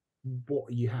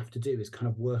what you have to do is kind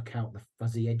of work out the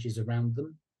fuzzy edges around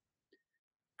them.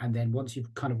 And then once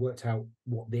you've kind of worked out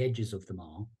what the edges of them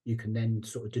are, you can then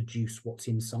sort of deduce what's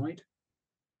inside.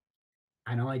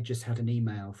 And I just had an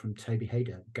email from Toby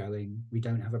Hader going, we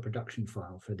don't have a production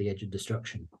file for The Edge of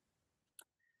Destruction.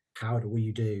 How do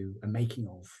you do a making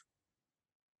of?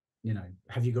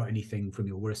 Have you got anything from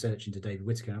your research into David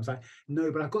Whitaker? And I was like,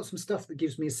 no, but I've got some stuff that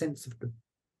gives me a sense of the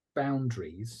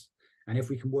boundaries. And if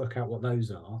we can work out what those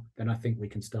are, then I think we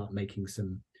can start making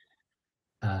some.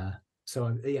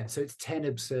 So it's 10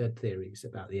 absurd theories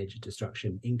about The Edge of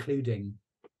Destruction, including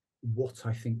what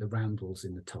I think the roundels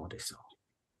in the TARDIS are,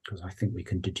 because I think we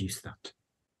can deduce that.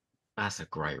 That's a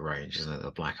great range, isn't it?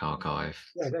 The Black Archive.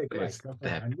 Yeah, they're great.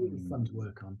 And really fun to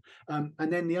work on.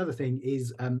 And then the other thing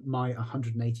is my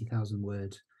 180,000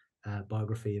 word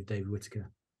biography of David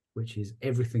Whitaker, which is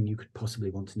everything you could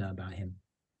possibly want to know about him,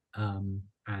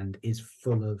 and is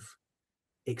full of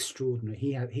extraordinary.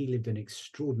 He lived an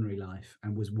extraordinary life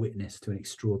and was witness to an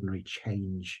extraordinary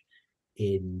change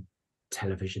in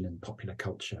television and popular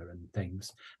culture and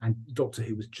things. And Doctor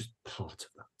Who was just part of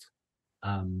that.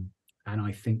 And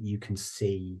I think you can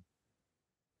see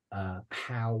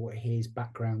how his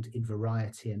background in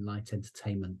variety and light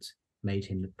entertainment made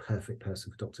him the perfect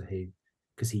person for Doctor Who,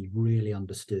 because he really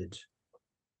understood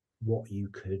what you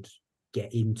could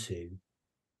get into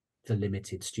the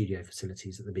limited studio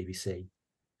facilities at the BBC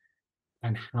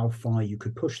and how far you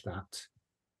could push that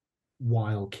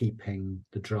while keeping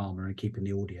the drama and keeping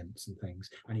the audience and things.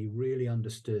 And he really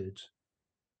understood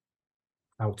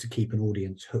how to keep an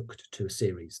audience hooked to a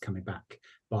series coming back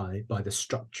by the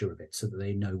structure of it, so that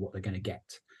they know what they're going to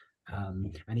get.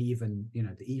 And even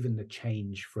the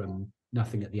change from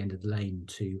Nothing at the End of the Lane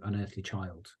to Unearthly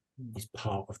Child is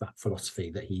part of that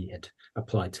philosophy that he had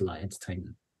applied to light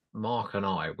entertainment. Mark and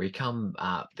I, we come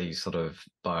at these sort of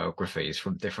biographies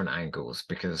from different angles,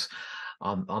 because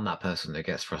I'm that person that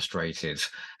gets frustrated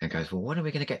and goes, well, when are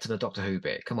we going to get to the Doctor Who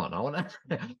bit? Come on, I want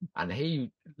to. And he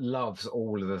loves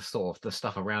all of the sort of the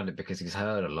stuff around it because he's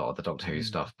heard a lot of the Doctor Who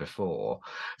stuff before.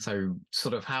 So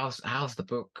sort of how's the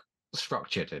book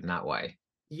structured in that way?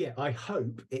 Yeah, I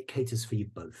hope it caters for you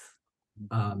both.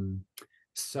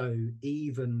 So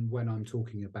even when I'm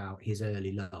talking about his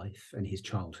early life and his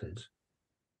childhood,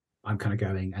 I'm kind of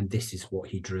going, and this is what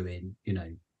he drew in,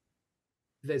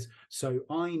 So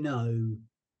I know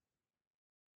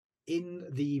in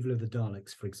The Evil of the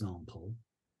Daleks, for example,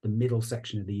 the middle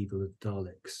section of The Evil of the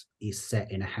Daleks is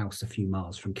set in a house a few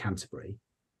miles from Canterbury.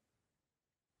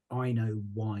 I know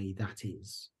why that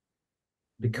is,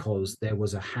 because there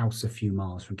was a house a few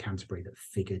miles from Canterbury that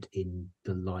figured in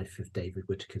the life of David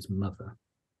Whitaker's mother.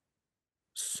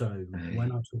 So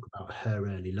when I talk about her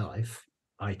early life,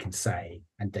 I can say,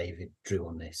 and David drew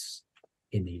on this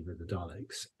in The Evil of the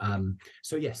Daleks.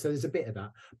 So there's a bit of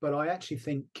that. But I actually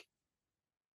think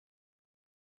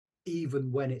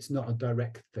even when it's not a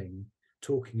direct thing,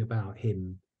 talking about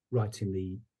him writing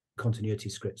the continuity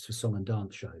scripts for song and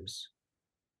dance shows,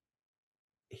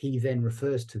 he then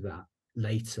refers to that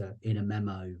later in a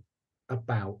memo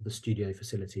about the studio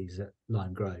facilities at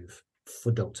Lime Grove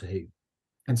for Doctor Who,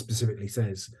 and specifically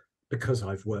says, because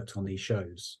I've worked on these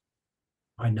shows,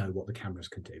 I know what the cameras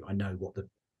can do. I know what the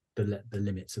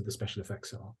limits of the special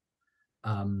effects are.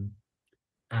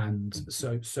 And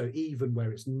so even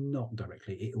where it's not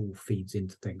directly, it all feeds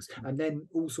into things. And then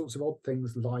all sorts of odd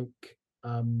things, like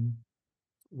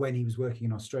when he was working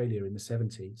in Australia in the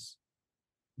 70s,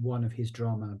 one of his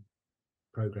drama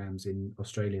programs in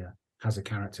Australia has a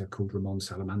character called Ramon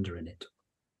Salamander in it.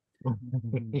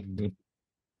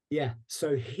 Yeah,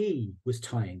 so he was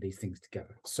tying these things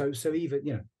together. So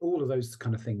even all of those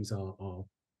kind of things are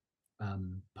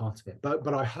part of it.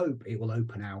 But I hope it will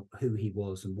open out who he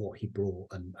was and what he brought,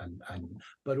 and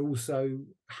but also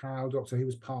how Doctor Who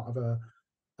was part of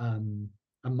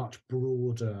a much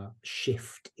broader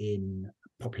shift in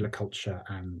popular culture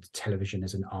and television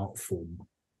as an art form,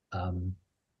 and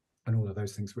all of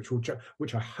those things,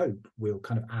 which I hope will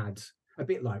kind of add. A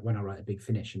bit like when I write a Big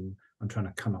Finish and I'm trying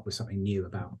to come up with something new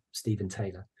about Stephen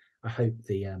Taylor. I hope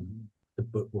the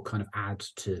book will kind of add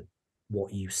to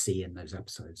what you see in those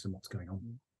episodes and what's going on.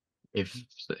 If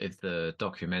the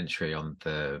documentary on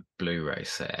the Blu-ray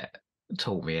set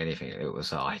taught me anything, it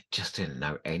was I just didn't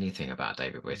know anything about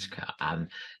David Whitaker and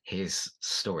his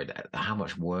story, how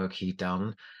much work he'd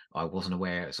done. I wasn't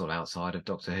aware, sort of outside of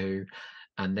Doctor Who.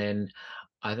 And then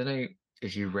I don't know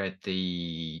if you read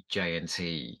the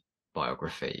JNT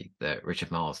biography that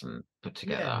Richard Marsden put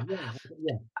together.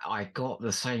 Yeah. I got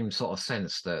the same sort of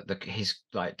sense that his,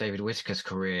 like, David Whitaker's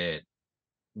career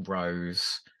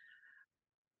rose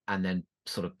and then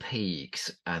sort of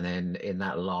peaks, and then in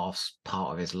that last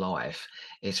part of his life,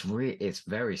 it's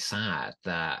very sad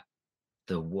that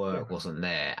the work wasn't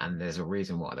there, and there's a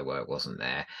reason why the work wasn't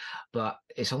there. But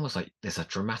it's almost like there's a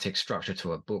dramatic structure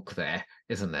to a book there,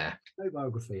 isn't there? No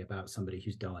biography about somebody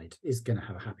who's died is going to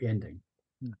have a happy ending.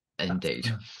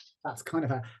 Indeed. That's kind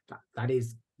of that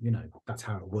is, you know, that's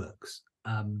how it works.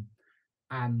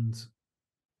 And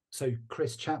so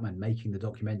Chris Chapman, making the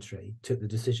documentary, took the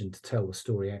decision to tell the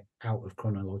story out of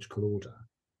chronological order,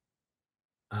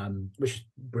 which is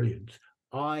brilliant.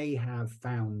 I have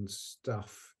found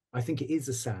stuff, I think it is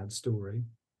a sad story,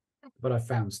 but I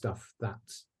found stuff that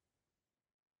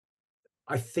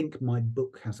I think my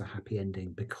book has a happy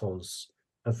ending because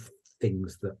of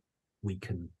things that we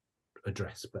can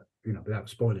address, but, you know, without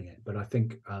spoiling it. But I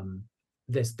think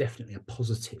there's definitely a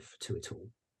positive to it all.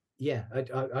 Yeah,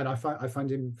 I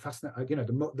find him fascinating. You know,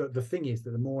 the thing is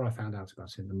that the more I found out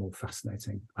about him, the more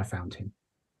fascinating I found him,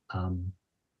 and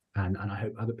I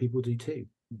hope other people do too.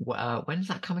 When's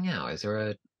that coming out? Is there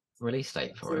a release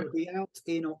date for it? It'll be out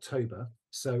in October,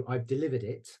 so I've delivered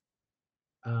it,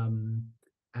 and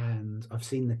I've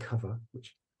seen the cover,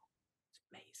 which is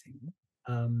amazing.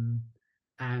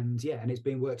 And yeah, and it's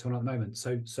being worked on at the moment.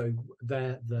 So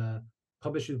the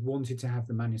publishers wanted to have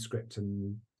the manuscript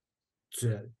and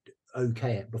to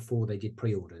okay it before they did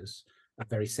pre-orders,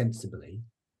 very sensibly,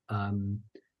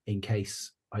 in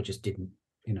case I just didn't,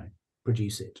 you know,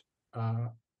 produce it.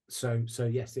 So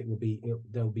yes, it will be.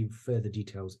 There will be further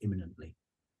details imminently.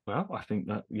 Well, I think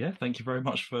that, yeah. Thank you very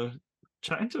much for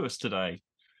chatting to us today.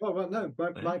 Well, no,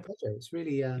 my pleasure. It's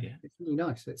really, it's really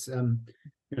nice. It's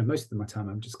you know, most of my time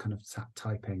I'm just kind of sat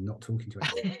typing, not talking to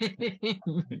anyone,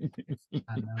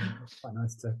 and it's quite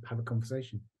nice to have a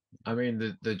conversation. I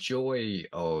mean, the joy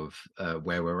of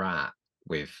where we're at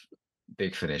with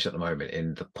Big Finish at the moment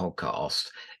in the podcast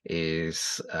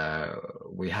is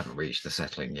we haven't reached the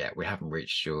settling yet. We haven't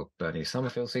reached your Bernice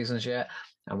Summerfield seasons yet,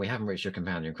 and we haven't reached your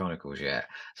Companion Chronicles yet.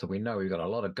 So we know we've got a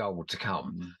lot of gold to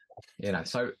come. You know,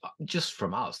 so just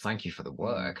from us, thank you for the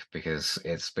work, because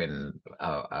it's been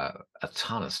a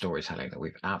ton of storytelling that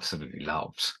we've absolutely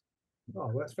loved. Oh,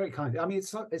 well, that's very kind. I mean,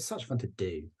 it's such fun to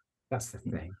do. That's the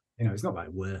thing. You know, it's not like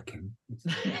working.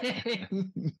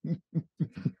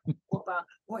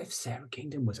 What if Sarah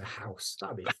Kingdom was a house?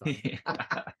 That'd be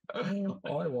fun.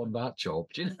 I want that job.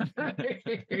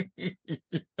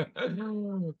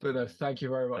 But thank you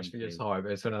very much for your time.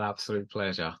 It's been an absolute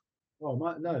pleasure. Oh,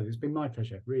 no, it's been my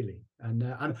pleasure, really. And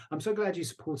I'm so glad you're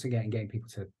supporting it and getting people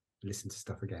to listen to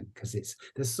stuff again, because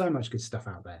there's so much good stuff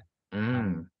out there.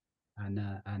 And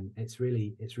it's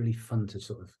really fun to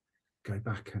sort of go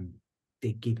back and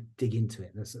dig into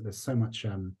it. There's so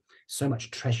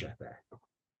much treasure there.